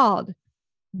called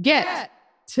Get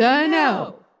to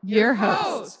Know Your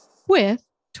Host with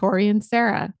Tori and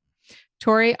Sarah.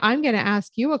 Tori, I'm going to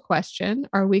ask you a question,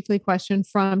 our weekly question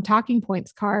from Talking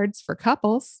Points cards for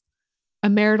couples, a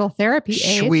marital therapy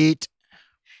aid. Sweet.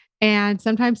 And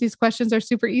sometimes these questions are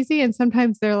super easy, and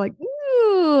sometimes they're like,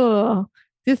 ooh,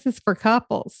 this is for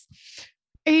couples.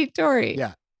 Hey, Tori.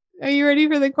 Yeah. Are you ready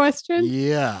for the question?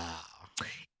 Yeah.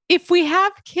 If we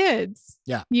have kids,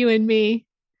 you and me,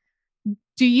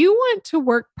 do you want to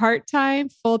work part-time,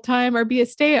 full-time, or be a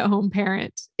stay-at-home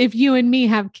parent if you and me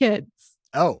have kids?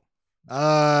 Oh.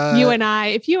 You and I,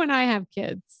 if you and I have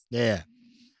kids. Yeah.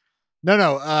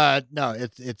 No,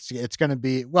 it's going to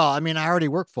be, well, I mean, I already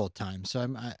work full time, so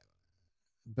I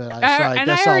guess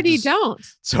I already don't.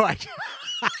 So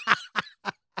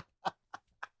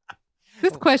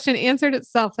This question answered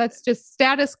itself. That's just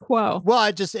status quo. Well,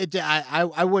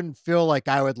 I wouldn't feel like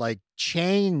I would like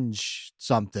change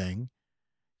something,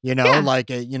 like,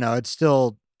 it's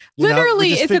still,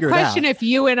 literally, it's a question if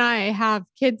you and I have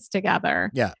kids together.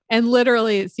 Yeah. And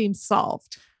literally it seems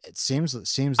solved. It seems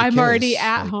I'm already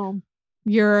at home.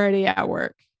 You're already at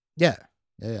work. Yeah.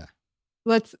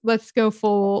 Let's go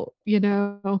full,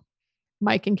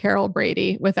 Mike and Carol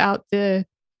Brady without the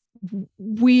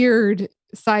weird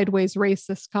sideways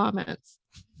racist comments.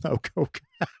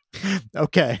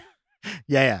 Okay.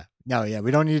 Yeah. No, yeah. We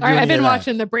don't need to do I've been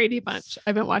watching the Brady Bunch.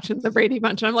 And I'm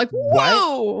like,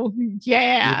 whoa. What?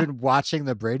 Yeah. You've been watching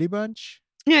the Brady Bunch?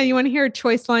 Yeah. You want to hear a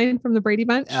choice line from the Brady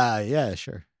Bunch? Yeah,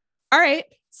 sure. All right.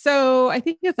 So I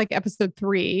think it's like episode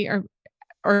 3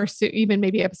 or so even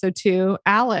maybe episode 2.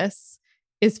 Alice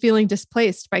is feeling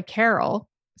displaced by Carol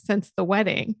since the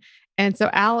wedding. And so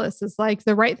Alice is like,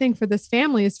 the right thing for this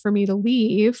family is for me to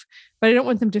leave, but I don't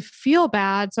want them to feel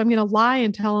bad. So I'm going to lie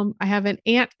and tell them I have an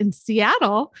aunt in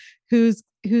Seattle who's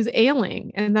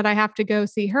ailing and that I have to go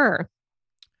see her.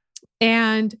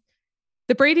 And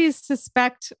the Bradys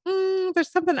suspect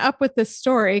there's something up with this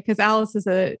story because Alice is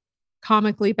a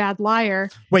comically bad liar.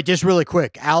 Wait, just really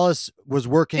quick. Alice was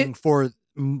working for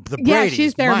the Bradys. Yeah,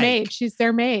 she's their Mike. maid. She's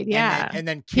their maid. Yeah. And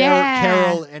then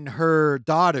Carol and her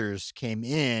daughters came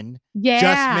in. Yeah.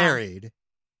 Just married.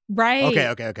 Right. Okay.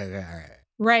 All right.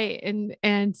 Right.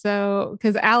 And so,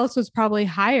 because Alice was probably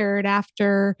hired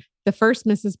after the first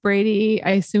Mrs. Brady,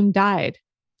 I assume, died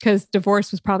because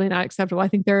divorce was probably not acceptable. I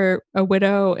think they're a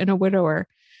widow and a widower.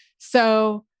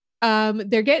 So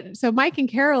so Mike and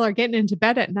Carol are getting into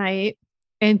bed at night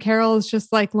and Carol is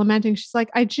just like lamenting. She's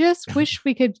like, I just wish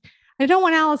I don't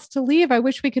want Alice to leave. I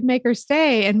wish we could make her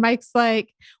stay. And Mike's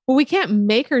like, well, we can't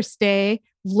make her stay.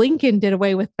 Lincoln did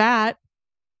away with that.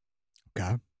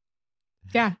 Okay.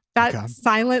 Yeah. That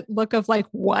silent look of like,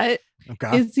 what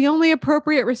is the only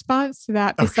appropriate response to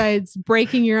that besides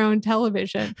breaking your own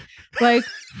television? Like,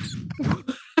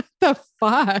 what the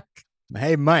fuck?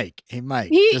 Hey, Mike. He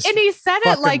said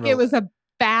it like it was a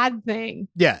bad thing.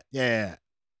 Yeah.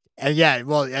 And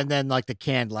and then like the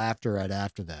canned laughter right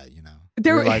after that,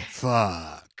 They're like,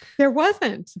 fuck. There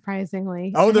wasn't,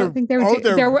 surprisingly. I don't think there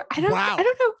were. I don't know.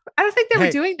 I don't think they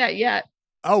were doing that yet.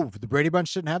 Oh, the Brady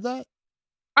Bunch didn't have that?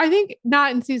 I think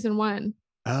not in season 1.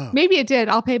 Oh. Maybe it did.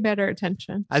 I'll pay better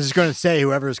attention. I was just going to say,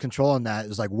 whoever is controlling that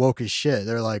is like woke as shit.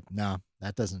 They're like, no,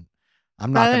 that doesn't.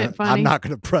 I'm not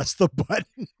going to press the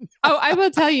button. Oh, I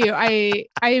will tell you,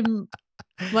 I'm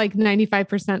like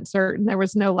 95% certain there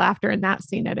was no laughter in that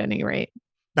scene at any rate.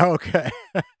 Okay.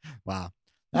 Wow.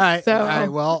 All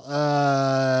right. Well,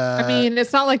 I mean,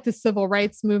 it's not like the civil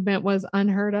rights movement was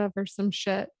unheard of or some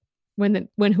shit when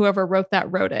whoever wrote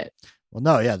it. Well,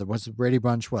 no, yeah, there was the Brady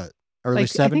Bunch. What, early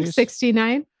 70s? I think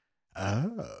 69.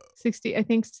 Oh, 60. I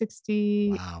think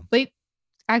 60. Wow. Late.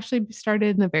 Actually,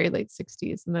 started in the very late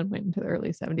 60s and then went into the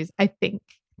early 70s. I think.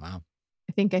 Wow.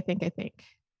 I think.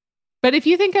 But if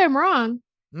you think I'm wrong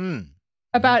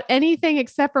about anything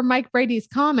except for Mike Brady's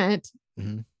comment,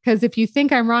 because if you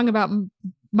think I'm wrong about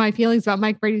my feelings about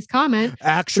Mike Brady's comment,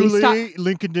 actually,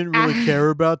 Lincoln didn't really care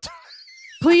about.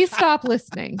 Please stop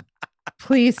listening.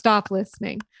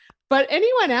 But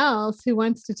anyone else who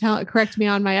wants to correct me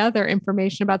on my other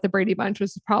information about the Brady Bunch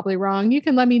was probably wrong, you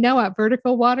can let me know at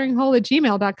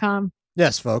verticalwateringHole@gmail.com.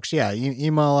 Yes, folks. Yeah.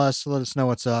 Email us. Let us know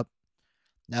what's up.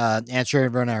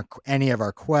 Answer any of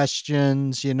our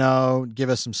questions, give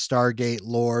us some Stargate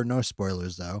lore. No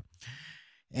spoilers, though.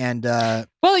 And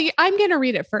Well, I'm going to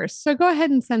read it first. So go ahead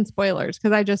and send spoilers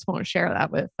because I just won't share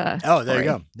that with. there you Corey.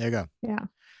 go. There you go. Yeah.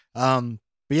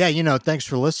 But yeah, thanks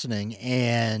for listening.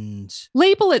 And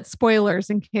Label it spoilers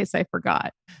in case I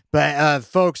forgot. but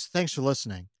folks, thanks for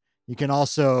listening. You can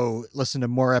also listen to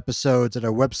more episodes at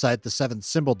our website,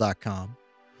 the7thsymbol.com,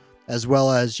 as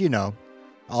well as,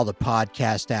 all the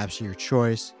podcast apps of your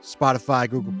choice, Spotify,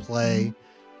 Google Play,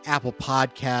 Apple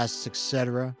Podcasts,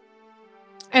 etc.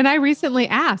 And I recently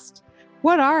asked,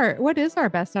 what is our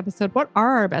best episode? What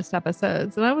are our best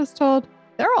episodes? And I was told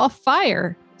they're all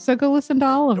fire. So go listen to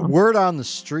all of them. Word on the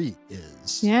street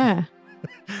is yeah.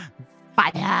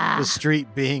 Fire. The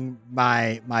street being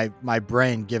my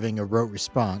brain giving a rote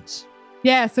response.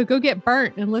 Yeah, so go get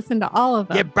burnt and listen to all of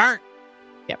them. Get burnt.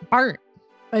 Get burnt.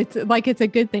 It's like it's a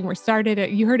good thing.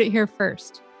 You heard it here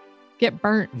first. Get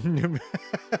burnt.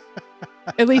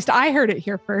 At least I heard it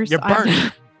here first. Get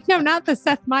burnt. No, not the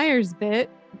Seth Meyers bit.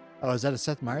 Oh, is that a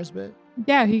Seth Meyers bit?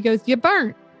 Yeah, he goes, you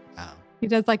burnt. Oh. He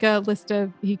does like a list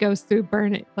of, he goes through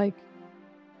burns.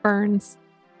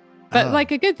 But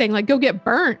like a good thing, like go get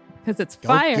burnt because it's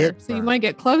fire. So you want to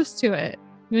get close to it.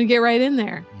 You want to get right in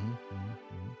there.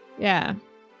 Yeah.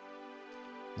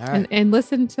 All right. And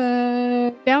listen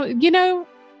to,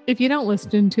 if you don't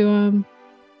listen to them,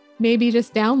 maybe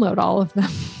just download all of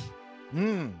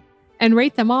them and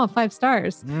rate them all 5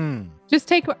 stars. Just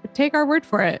take our word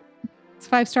for it. It's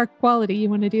 5-star quality. You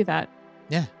want to do that.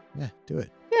 Yeah. Do it.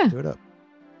 Yeah. Do it up.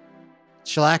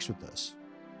 Chillax with us.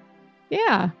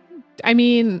 Yeah. I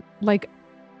mean, like,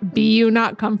 be you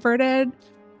not comforted?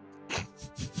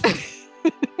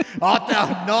 Art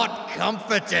thou not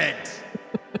comforted?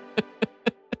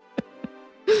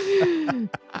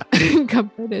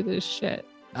 Comforted as shit.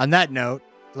 On that note,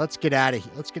 let's get out of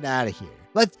here.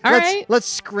 Let's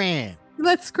scram.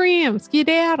 Let's scream.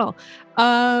 Skedaddle.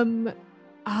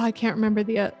 I can't remember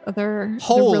the other.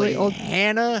 Holy the really old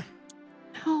Hannah.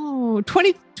 No,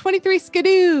 23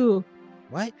 Skidoo.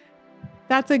 What?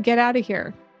 That's a get out of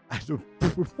here.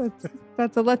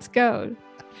 That's a let's go.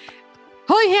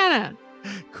 Holy Hannah.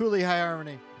 Cooley High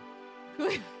Harmony.